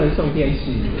不能送电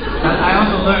器。I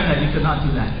also learned that you could not do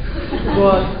that. 不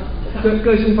过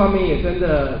个性方面也真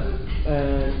的，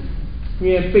因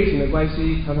为背景的关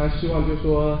系，常常希望就是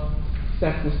说，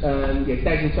在也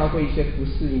带进教会一些服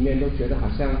饰里面，都觉得好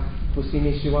像服饰里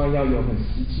面希望要有很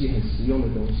实际、很实用的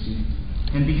东西。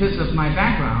And because of my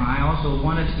background, I also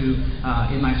wanted to,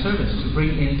 in my service, to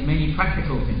bring in many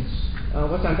practical things.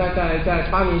 我想大概在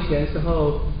8年前的时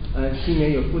候，去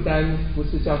年有负担服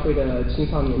侍教会的青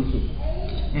少年组。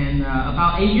And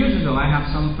about 8 years ago, I have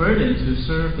some burden to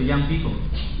serve the young people.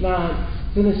 那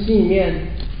真的心里面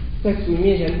在主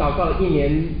面前祷告了1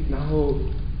年，然后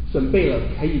准备了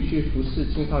可以去服侍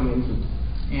青少年组。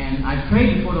And I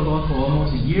prayed before the Lord for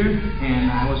almost a year,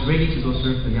 and I was ready to go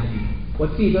serve the young people. 我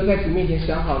自己都在主面前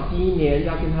想好第1年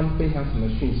要跟他们分享什么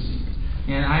讯息。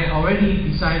And I already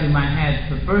decided in my head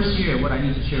the first year what I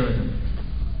need to share with them.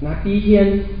 那第1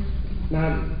天，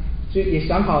那就也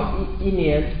想好一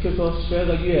年，就说12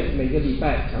个月每个礼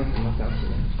拜讲什么。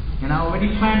And I already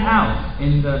planned out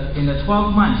in the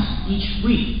 12 months each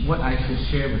week what I should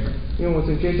share with them. 因为我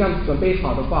总觉得这样准备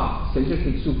好的话，神就可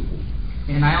以祝福。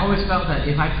And I always felt that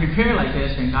if I prepare like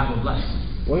this, then God will bless.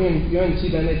 我永远记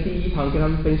得那第1堂跟他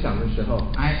们分享的时候。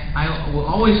I will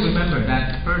always remember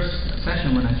that first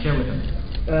session when I share with them.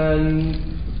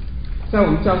 在我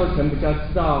们教会可能比较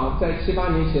知道，在7、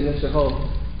8年前的时候，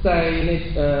在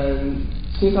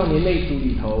青少年内组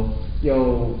里头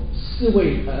有4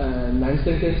位男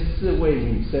生跟4位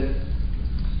女生。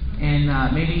And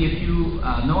maybe if you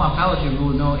know our fellowship, you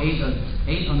will know 8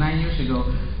 or 9 years ago,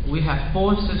 we had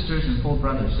 4 sisters and 4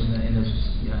 brothers in the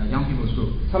young people's group.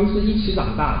 他们是一起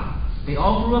长大的。They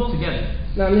all grew up together.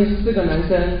 那4个男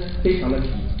生非常的皮。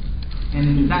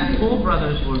And that 4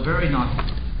 brothers were very naughty.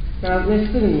 那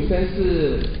4个女生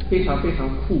是非常非常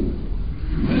酷。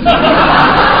The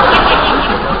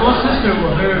 4 sisters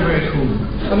were very, very cool.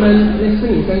 他们那4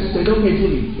女生谁都可以不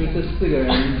理，就这4个人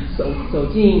走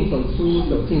进走出，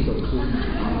走进走出。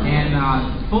And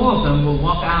 4 of them will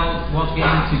walk out, walk in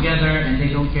together, and they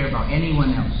don't care about anyone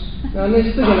else. 那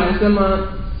4个男生嘛，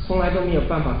从来都没有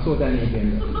办法坐在那边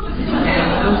的。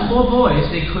And those 4 boys,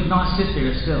 they could not sit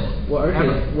there still. 我儿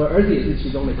子也是其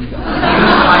中的一个。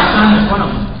My son is one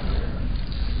of them.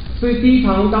 所以第1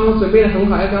堂当我准备得很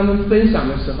好要跟他们分享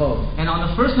的时候， And on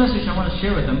the first message I want to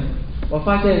share with them, 我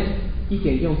发现一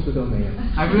点用处都没有。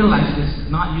I realized it's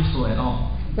not useful at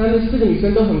all. 但那4个女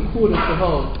生都很酷的时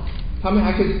候，她们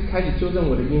还可以开始纠正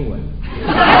我的英文。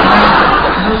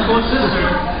And those 4 sisters,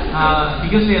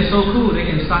 because they are so cool, they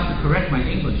can start to correct my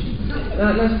English.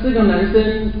 那4个男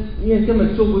生因为根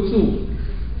本坐不住。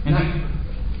And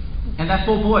that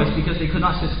 4 boys, because they could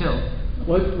not sit still.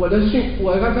 我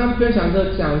刚刚分享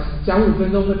的讲5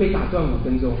分钟会被打断5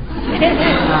分钟。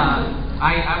And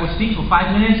I would speak for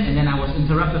 5 minutes, and then I was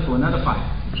interrupted for another 5.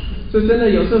 所以真的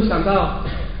有时候想到，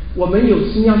我们有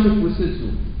心要去服侍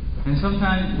主。And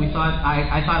sometimes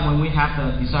I thought when we have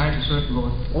the desire to serve the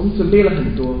Lord, 我们准备了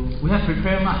很多， we have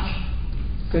prepared much,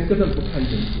 神根本不看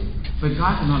这些， but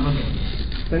God did not look at this.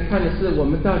 神看的是我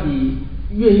们到底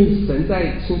愿意神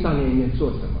在青少年里面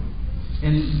做什么。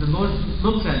And the Lord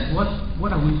looks at what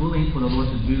are we willing for the Lord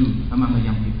to do among the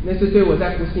young people. 那是对我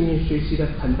在服侍里面学习的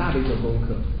很大的一个功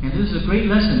课。And this is a great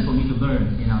lesson for me to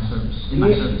learn in my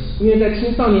service. 因为在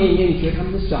青少年里面，你觉得他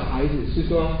们是小孩子，是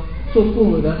说做父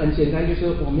母的很简单，就是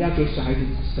我们要给小孩子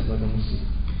什么东西。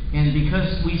And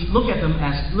because we look at them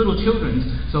as little children,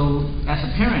 so as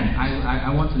a parent, I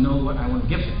want to know what I want to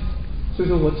give them. 所以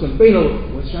说我准备了，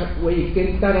我也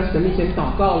跟大家神面前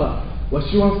祷告了，我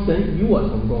希望神与我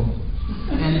同工。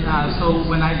And so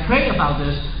when I pray about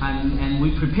this and we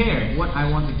prepare what I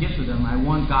want to give to them, I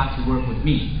want God to work with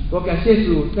me. 我感谢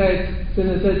主，在真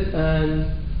的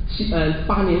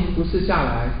8年服侍下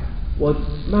来，我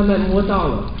慢慢摸到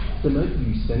了怎么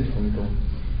与神同工。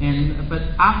But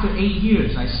after 8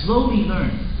 years, I slowly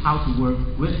learned how to work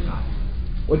with God.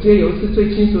 我记得有一次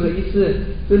最清楚的一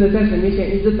次，真的在神面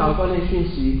前一直祷告那讯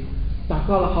息，祷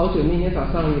告了好久。那天早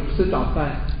上也吃早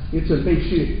饭，也准备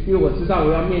去，因为我知道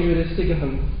我要面对的是4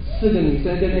个女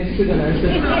生跟那4个男生，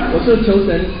我就求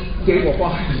神给我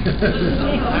话。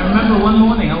I remember one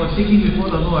morning I was sitting before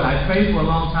the Lord. I prayed for a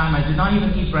long time. I did not even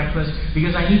eat breakfast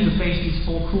because I need to face these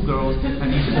 4 cool girls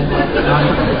and these 4 naughty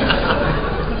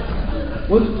girls.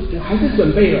 我还是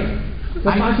准备了，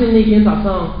我发现那天早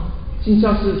上进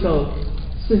教室的时候，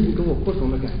圣灵跟我不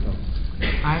同的感动。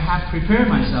I have prepared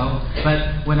myself,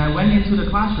 but when I went into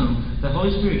the classroom, the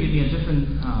Holy Spirit gave me a different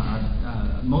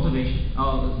motivation,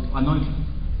 anointing.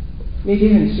 那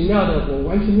天很奇妙的，我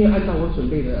完全没有按照我准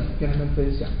备的跟他们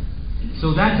分享。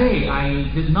So that day, I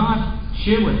did not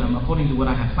share with them according to what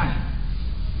I had planned.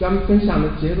 跟他们分享的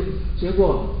结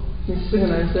果，那4个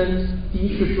男生第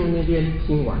一次坐那边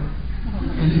听完。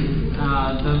And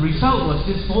the result was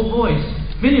these 4 boys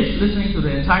finished listening to the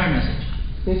entire message.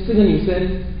 那4个女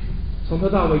生从头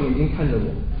到尾眼睛看着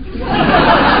我。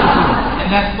And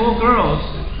that 4 girls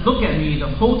looked at me the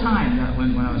whole time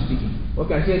when I was speaking. 我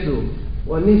感谢主，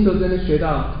我那时候真的学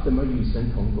到怎么与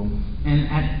神同工。And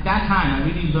at that time, I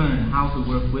really learned how to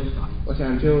work with God. 我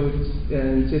想就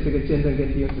借这个见证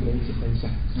跟弟兄姊妹一起分享。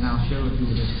And I'll share with you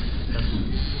this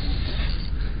testimony.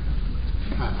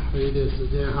 还有一点时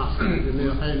间哈，还有没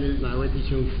有哪位弟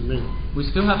兄姊妹 We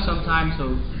still have some time, so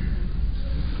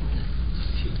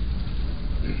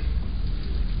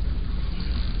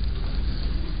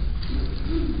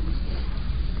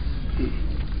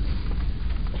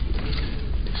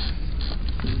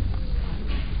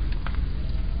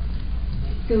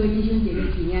各位弟兄姐妹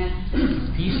平安。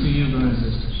peace to you, brothers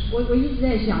and sisters. 我一直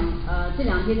在想，这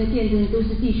2天的见证都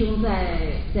是弟兄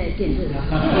在见证。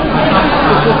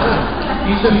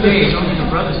These 2 days, only the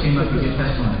brothers came up to give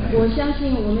testimony. 我相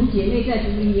信我们姐妹在主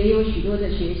里也有许多的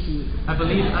学习。I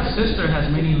believe a sister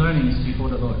has many learnings before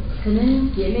the Lord. 可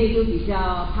能姐妹都比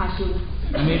较怕羞。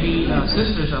And maybe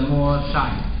sisters are more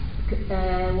shy.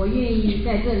 我愿意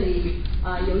在这里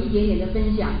有一点点的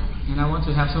分享。And I want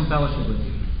to have some fellowship with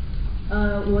you.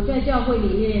 我在教会里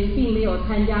面并没有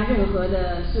参加任何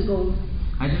的事工。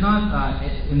I did not.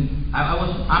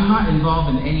 I'm not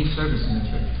involved in any service in the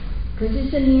church. 可是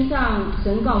圣经上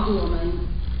神告诉我们。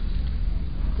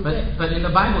But in the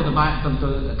Bible,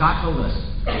 God told us.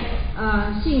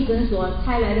 信神所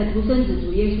差来的独生子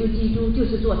主耶稣基督就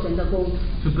是做神的工。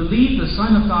To believe the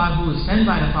Son of God who is sent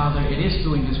by the Father, it is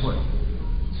doing this work.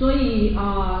 所以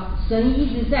神一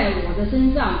直在我的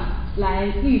身上来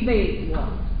预备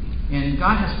我。And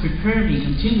God has prepared me,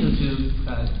 continue to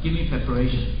give me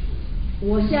preparation.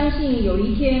 我相信有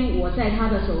一天我在他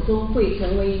的手中会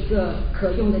成为一个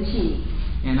可用的器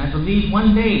皿。And I believe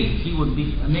one day He would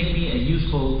make me a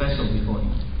useful vessel before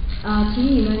Him. 请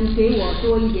你们给我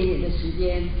多一点点的时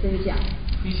间分享。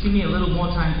Please give me a little more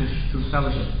time to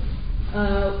fellowship.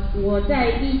 我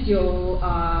在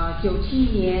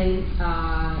1997年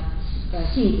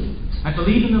信主。I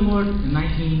believe in the Lord in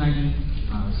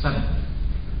 1997.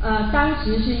 当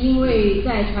时是因为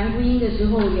在传福音的时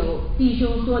候有弟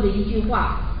兄说的一句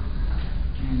话。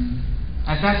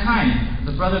At that time,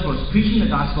 the brother was preaching the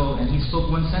gospel and he spoke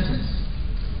one sentence.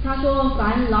 他说：“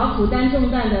凡劳苦担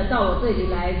重担的，到我这里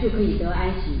来，就可以得安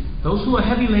息。” Those who are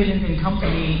heavy laden can come to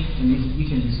me and you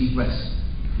can receive rest.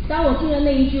 当我听了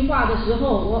那一句话的时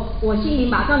候，我心里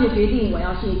马上就决定我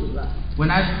要信主了。When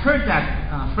I heard that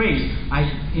phrase, I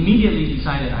immediately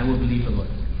decided I will believe the Lord.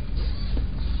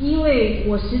 因为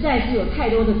我实在是有太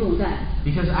多的重担。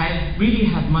Because I really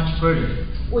have much burden.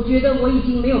 我觉得我已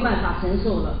经没有办法承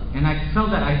受了。And I felt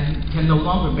that I can no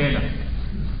longer bear them.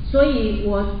 所以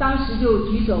我当时就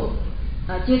举手，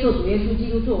接受主耶稣基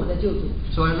督做我的救主。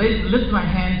So I lift my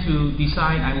hand to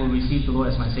decide I will receive the Lord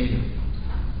as my Savior.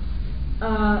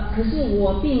 可是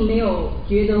我并没有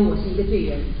觉得我是一个罪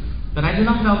人。But I did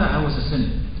not feel that I was a sinner.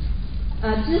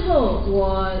 之后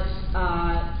我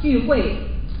聚会。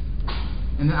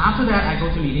And then after that, I go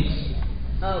to meetings.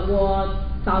 我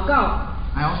祷告。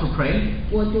I also pray.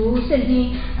 我读圣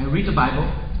经。I read the Bible.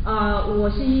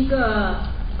 我是一个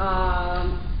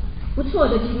不错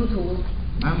的基督徒。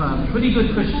I'm a pretty good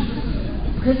Christian.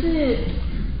 可是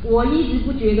我一直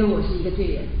不觉得我是一个罪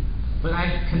人。But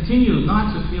I continue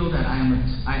not to feel that I am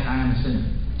a sinner.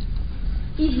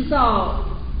 一直到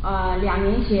2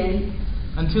年前。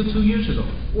Until 2 years ago.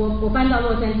 我搬到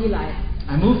洛杉矶来。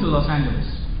I moved to Los Angeles.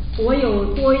 我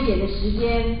有多一点的时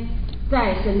间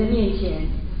在神的面前。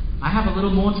I have a little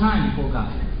more time before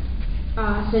God.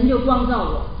 神就光照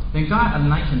我。Then God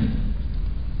enlightened me.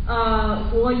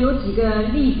 我有几个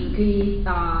例子可以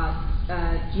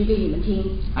举给你们听。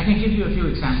I can give you a few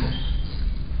examples.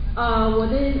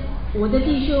 我的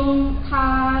弟兄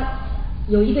他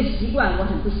有一个习惯我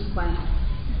很不喜欢。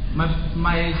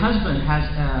My husband has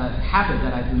a habit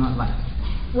that I do not like.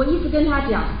 我一直跟他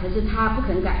讲，可是他不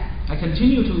肯改。I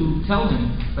continue to tell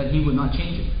him, but he would not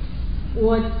change it.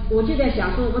 我就在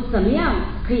想说，我怎么样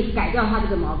可以改掉他这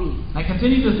个毛病 I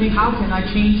continue to think, how can I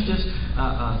change this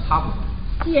problem?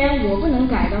 既然我不能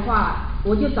改的话，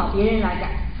我就找别人来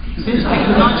改。Since I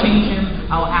could not change him,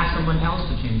 I will ask someone else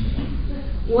to change him.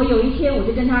 我有一天我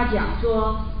就跟他讲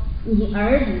说，你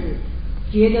儿子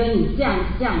觉得你这样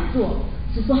做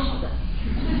是不好的。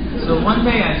So one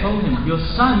day I told him, your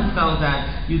son felt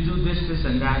that you do this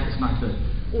and that is not good.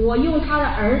 我用他的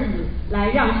儿子来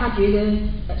让他觉得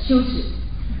羞耻。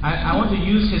I want to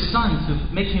use his son to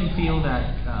make him feel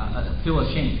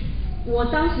ashamed. 我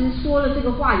当时说了这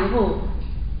个话以后，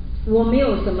我没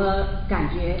有什么感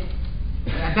觉。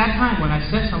At that time, when I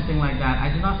said something like that, I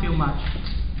did not feel much.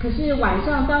 可是晚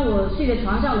上当我睡在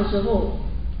床上的时候，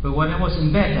 But when I was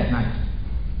in bed that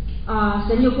night,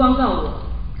 神就光照我，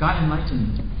 God enlightened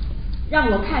me. 让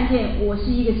我看见我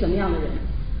是一个什么样的人。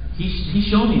He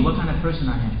showed me what kind of person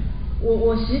I am.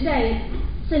 我实在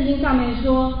圣经上面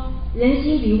说，人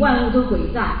心比万物都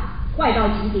诡诈，坏到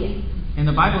极点。And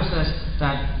the Bible says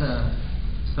that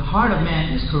the heart of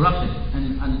man is corrupted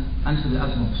unto the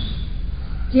utmost.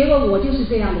 结果我就是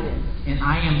这样的人。And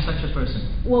I am such a person.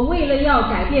 我为了要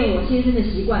改变我先生的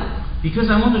习惯， Because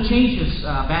I want to change his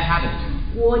bad habit.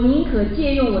 我宁可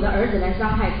借用我的儿子来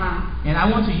伤害他。And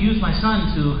I want to use my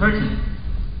son to hurt him.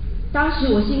 当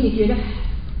时我心里觉得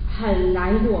很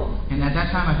难过。And at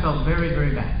that time I felt very,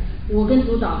 very bad. 我跟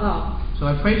主祷告， So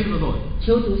I prayed to the Lord,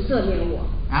 求主赦免我。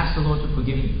 asked the Lord to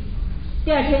forgive me.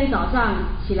 第二天早上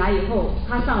起来以后，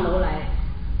他上楼来，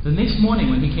 The next morning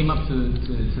when he came up to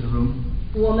the room,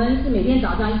 我们是每天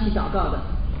早上一起祷告的。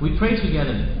 we prayed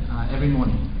together every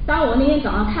morning. 当我那天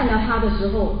早上看到他的时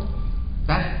候，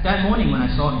 That morning when I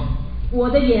saw him, 我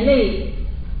的眼泪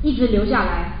一直流下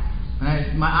来，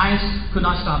 my eyes could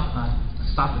not stop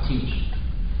the tears.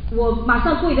 我马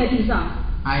上跪在地上，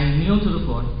 I kneeled to the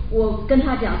floor. 我跟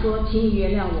他讲说，请你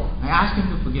原谅我， I asked him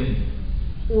to forgive me.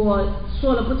 我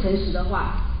说了不诚实的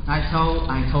话。 I told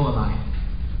a lie.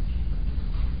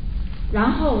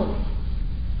 然后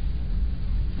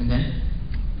And then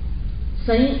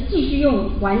神继续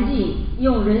用环境、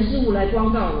用人事物来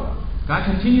光照我， God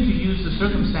continued to use the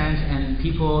circumstance and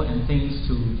people and things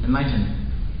to enlighten me,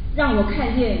 让我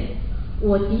看见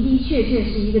我的的确确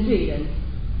是一个罪人，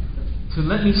 to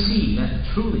let me see that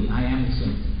truly I am a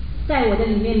sinner, 在我的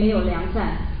里面没有良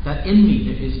善， that in me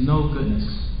there is no goodness.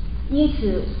 因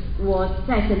此我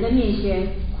在神的面前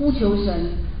呼求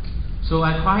神， So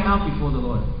I cried out before the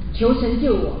Lord, 求神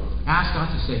救我。 asked God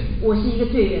to save me. 我是一个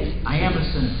罪人， I am a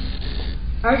sinner.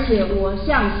 而且我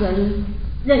向神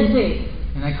认罪。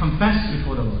 And I confessed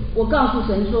before the Lord. 我告诉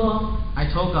神说， I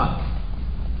told God,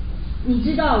 你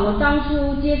知道我当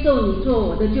初接受你做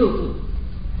我的救主，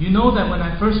 you know that when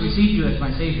I first received you as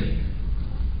my Savior,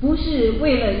 不是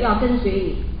为了要跟随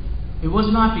你， it was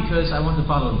not because I want to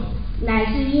follow you. 乃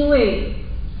是因为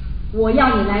我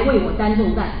要你来为我担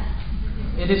重担。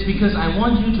 It is because I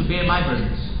want you to bear my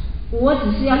burdens. 我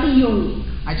只是要利用你。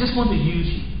 I just want to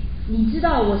use you. 你知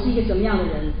道我是一个什么样的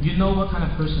人？ You know what kind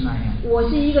of person I am. 我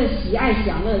是一个喜爱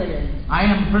享乐的人， I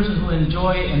am a person who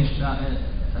enjoy and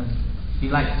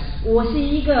delights. 我是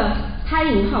一个贪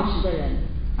淫好食的人。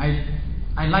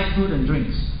 I like food and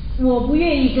drinks. 我不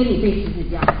愿意跟你背十字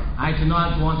架， I do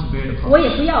not want to bear the 我也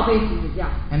cross. 不要背十字架。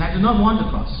 And I do not want the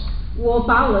cross. 我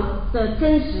把我的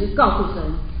真实告诉神，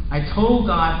 I told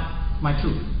God my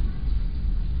truth.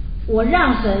 我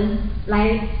让神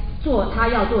来做他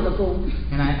要做的工。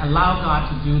 And I allow God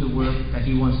to do the work that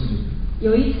He wants to do.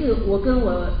 有一次，我跟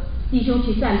我弟兄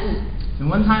去散步， And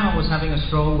one time I was having a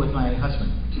stroll with my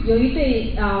husband. 有一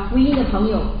对福音的朋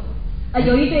友，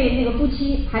有一对那个夫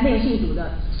妻还没有信主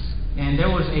的， And there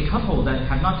was a couple that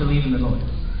had not believed in the Lord.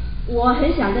 我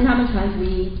很想跟他们传福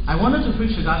音。 I wanted to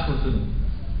preach the gospel to them.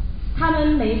 他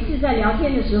们每一次在聊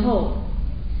天的时候，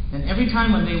 And every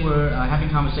time when they were having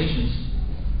conversations,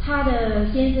 他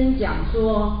的先生讲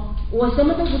说，我什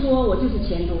么都不多，我就是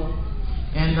钱多。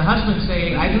 and the husband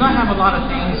say, I do not have a lot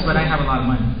of things, but I have a lot of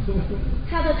money.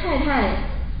 他的太太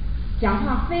讲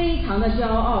话非常的骄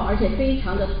傲，而且非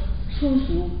常的粗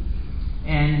俗。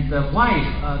 And the wife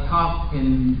talked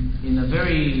in a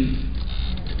very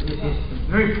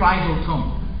prideful tone.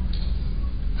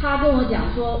 他跟我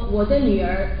讲说，我的女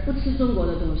儿不吃中国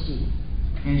的东西，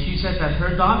 And she said that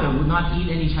her daughter would not eat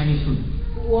any Chinese food.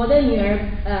 我的女儿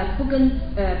不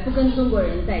跟中国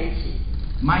人在一起。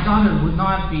 My daughter would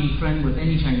not be friend with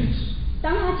any Chinese.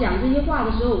 当他讲这些话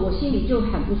的时候，我心里就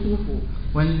很不舒服，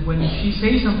 When she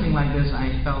says something like this, I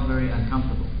felt very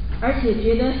uncomfortable. 而且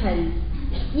觉得很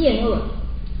厌恶，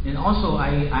 And also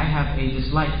I have a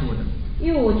dislike toward them.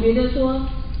 因为我觉得说，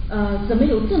怎么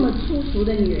有这么粗俗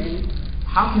的女人？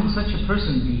 How can such a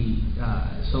person be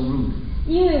so rude?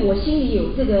 因为我心里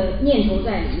有这个念头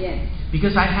在里面。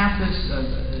 Because I have this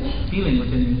feeling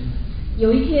within me.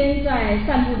 有一天在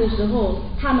散步的时候，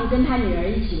他们跟他女儿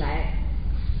一起来，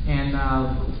 And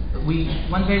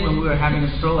one day when we were having a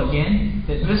stroll again,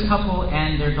 this couple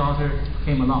and their daughter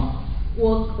came along.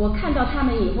 我看到他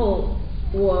们以后，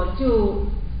我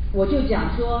就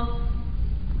讲说，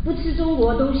不吃中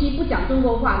国东西，不讲中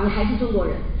国话，你还是中国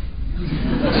人。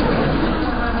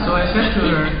So I said to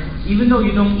her, even though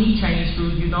you don't eat Chinese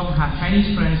food, you don't have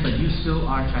Chinese friends, but you still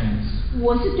are Chinese.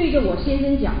 我是对着我先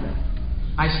生讲的。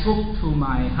I spoke to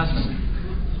my husband.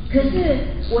 可是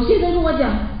我先生跟我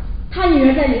讲，他女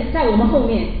儿在我们后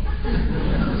面。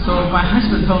So my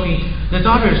husband told me, the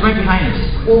daughter is right behind us.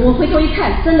 我回头一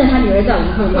看，真的他女儿在我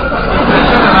们后面。I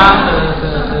turned around,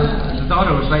 the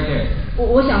daughter was right there.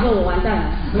 我想说我完蛋了。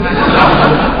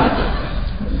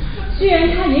虽然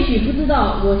他也许不知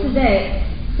道我是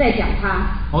在讲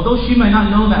他。Although she might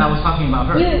not know that I was talking about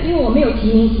her. 因为我没有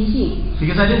提名提姓。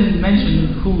Because I didn't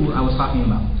mention who I was talking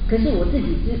about. 可是我自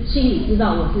己心里知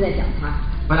道我是在讲他。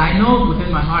But I know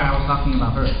within my heart I was talking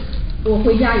about her. 我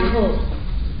回家以后，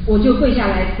我就跪下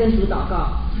来跟主祷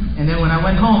告。And then when I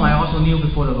went home, I also kneeled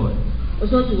before the Lord. 我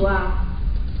说主啊，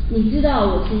你知道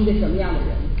我是一个什么样的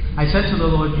人。I said to the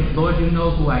Lord, Lord, you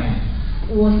know who I am.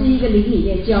 我是一个灵里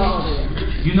面骄傲的人。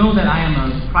You know that I am a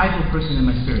prideful person in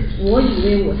my spirit. 我以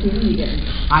为我是义人。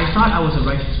I thought I was a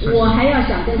righteous person. 我还要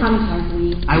想跟他们传福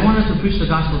音。I wanted to preach the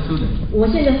gospel to them. 我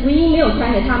现在福音没有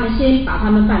传给他们，先把他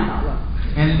们绊倒了。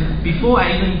And before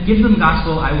I even give them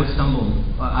gospel, I would stumble.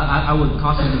 I would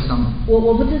cause them to stumble.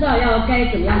 我不知道要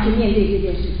该怎么样去面对这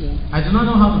件事情。I do not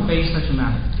know how to face such a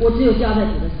matter. 我只有交在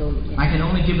主的手里面。I can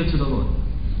only give it to the Lord.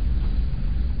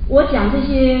 我讲这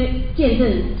些见证，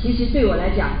其实对我来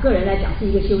讲，个人来讲是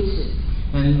一个羞耻。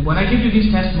And when I give you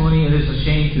this testimony, it is a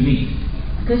shame to me.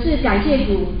 可是感谢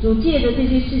主，主借着这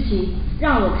些事情，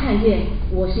让我看见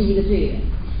我是一个罪人。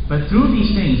But through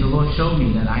these things, the Lord showed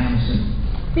me that I am a sinner.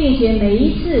 并且每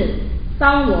一次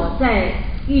当我在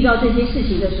遇到这些事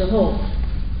情的时候，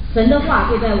神的话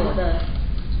就在我的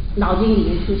脑筋里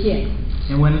面出现。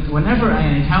And whenever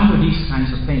I encounter these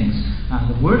kinds of things,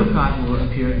 the Word of God will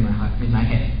appear in my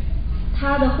head.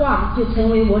 他的话就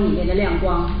成为我里面的亮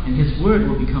光。And His Word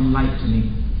will become light to me.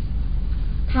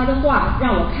 他的话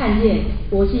让我看见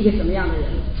我是一个什么样的人。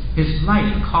His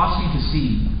light caused me to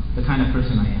see the kind of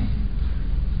person I am.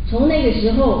 从那个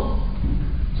时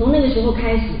候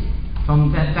开始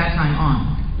From that time on,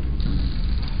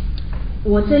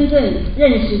 我真正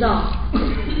认识到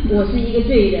我是一个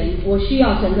罪人，我需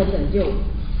要神的拯救。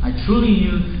I truly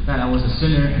knew that I was a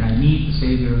sinner and I need the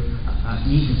Savior,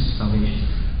 need His salvation.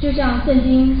 就像圣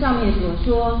经上面所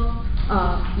说，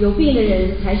有病的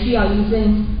人才需要医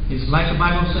生。It's like the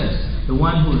Bible says, the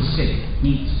one who is sick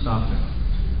needs a doctor.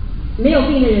 没有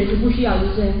病的人是不需要医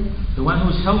生。The one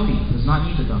who is healthy does not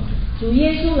need a doctor. 主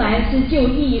耶稣来是救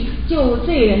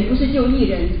罪人，不是救义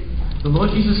人。The Lord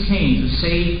Jesus came to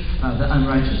save the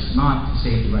unrighteous, not to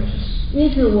save the righteous. 因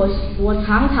此我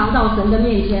常常到神的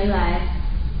面前来，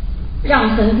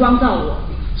让神光照我。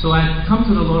So I come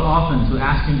to the Lord often to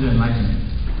ask Him to enlighten me.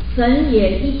 神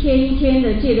也一天一天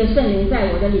的借着圣灵在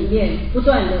我的里面不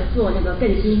断的做那个更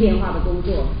新变化的工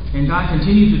作。And God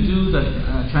continued to do the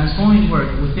transforming work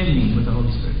within me with the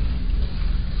Holy Spirit.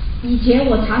 以前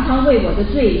我常常为我的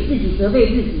罪自己责备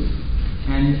自己。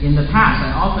And in the past,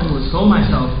 I often would scold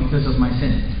myself because of my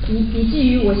sin. 以至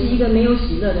于我是一个没有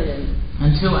喜乐的人。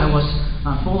Until I was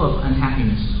full of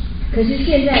unhappiness. 可是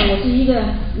现在我是一个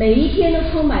每一天都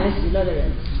充满了喜乐的人。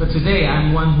But today,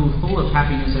 I'm one who's full of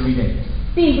happiness every day.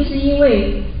 并不是因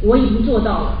为我已经做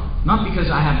到了。Not because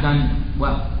I have done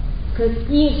well.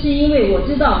 是因为我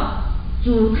知道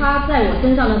主他在我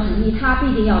身上的旨意，他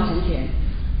必定要成全。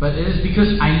But it is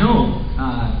because I know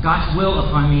God's will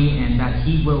upon me and that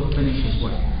He will finish His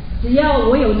work. 只要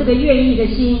我有这个愿意的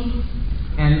心。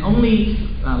And only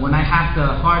when I have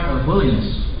the heart of willingness.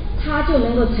 他就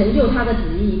能够成就他的旨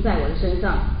意在我的身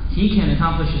上。He can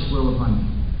accomplish His will upon me.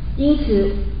 因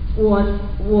此，我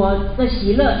的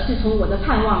喜乐是从我的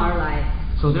盼望而来。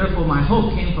So therefore, my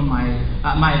hope came from my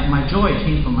joy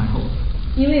came from my hope.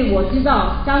 因为我知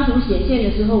道，当主显现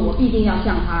的时候，我必定要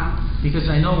像他。Because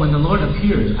I know when the Lord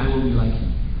appears, I will be like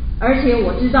Him. 而且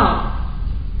我知道，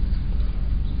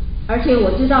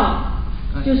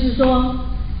就是说，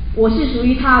我是属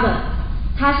于他的，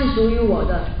他是属于我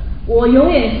的，我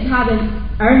永远是他的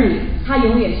儿女，他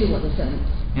永远是我的神。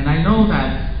And I know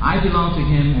that I belong to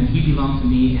Him and He belongs to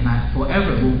me, and I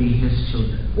forever will be His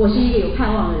children. 我是一个有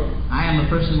盼望的人。I am a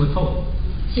person with hope.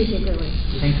 谢谢各位。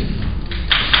Thank you.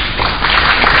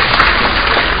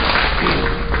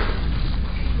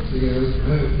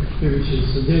 对不起，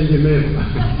时间已经没有了。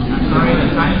I'm sorry,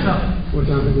 the time's up. 我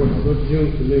想我好多弟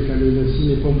兄姊妹感觉在心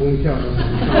里蹦蹦跳的。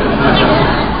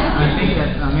I think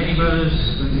that many brothers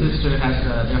and sisters has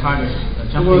their heart is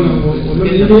不过呢，我们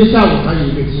明天下午还有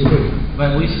一个机会。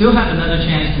But we still have another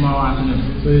chance tomorrow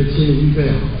afternoon. 所以请你预备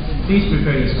好。Please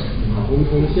prepare yourself. 好，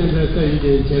我们现在再一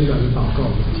点简短的祷告。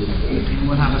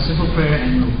We'll have a simple prayer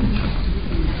and we'll finish.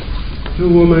 主，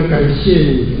我们感谢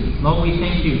你。Lord, we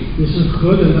thank you. 你是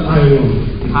何等的爱我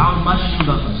们， How much you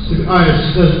love us. 这个爱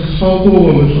实在是超过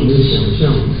我们所能想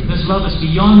象的。 This love is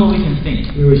beyond what we can think.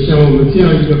 因为像我们这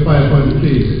样一个败坏的罪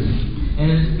人，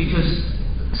 And because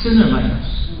sinner like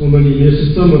us, 我们里面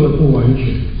是这么的不完全，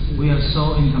 we are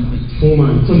so incomplete 充满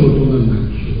这么多的难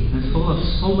处。 and full of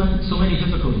so many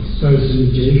difficulties. 但是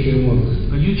你拣选我们，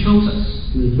 But you chose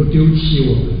us. 你不丢弃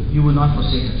我们， You will not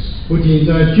forsake us. 不仅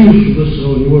在救赎的时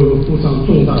候，你为我们付上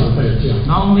重大的代价。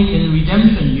 Not only in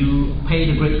redemption you paid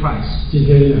a great price. 今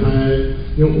天你还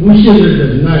用无限的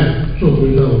忍耐做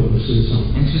回到我们身上。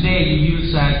 And today you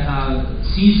use that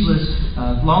ceaseless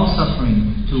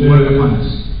long-suffering to 所以 work upon us.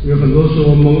 有很多时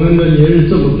候蒙恩的年日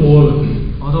这么多了，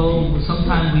 Although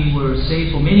sometimes we were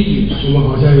saved for many years, 我们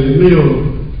好像也没有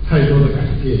太多的改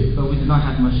变， but we did not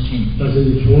have much change. 但是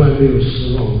你从来没有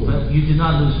失望过， But you did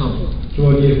not lose hope,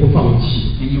 说你也不放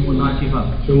弃， and you will not give up.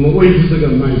 所以我们为这个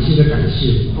满心的感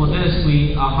谢， For this,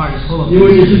 our heart is full of 因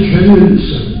为你 thanks. 是全能的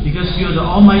神， Because you are the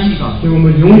Almighty God. 所以我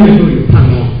们永远都有盼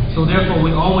望。 So therefore, we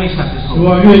always have this 主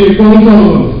hope. 啊，愿意光照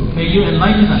我们， May you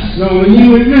enlighten us. 让我们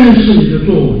因为认识你的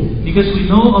作为， Because we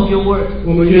know of your word,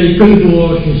 我们愿意更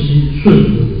多学习顺服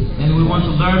你， and we want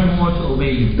to learn more to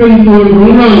obey you, 更多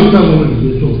容让你在我们里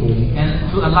面做工， and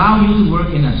to allow you to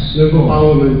work in us, 能够把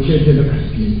我们天天的改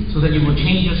变， so that you will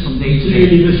change us from day 至 to 于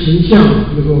day, 你的形象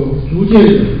能够逐渐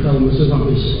的在我们身上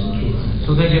被显明出来。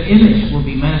 so that your image will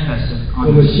be manifested 我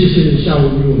on 们 us. 谢谢你下午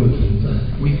与我们同在，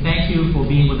 We thank you for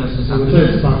being with us this 我们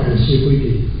再次 afternoon. 把感谢归给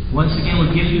你， Once again, we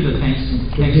give you the thanks.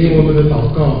 听我们的祷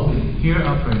告， Hear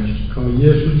our prayers. 靠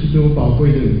耶稣基督宝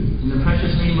贵的名。 In the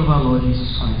precious name of our Lord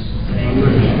Jesus Christ.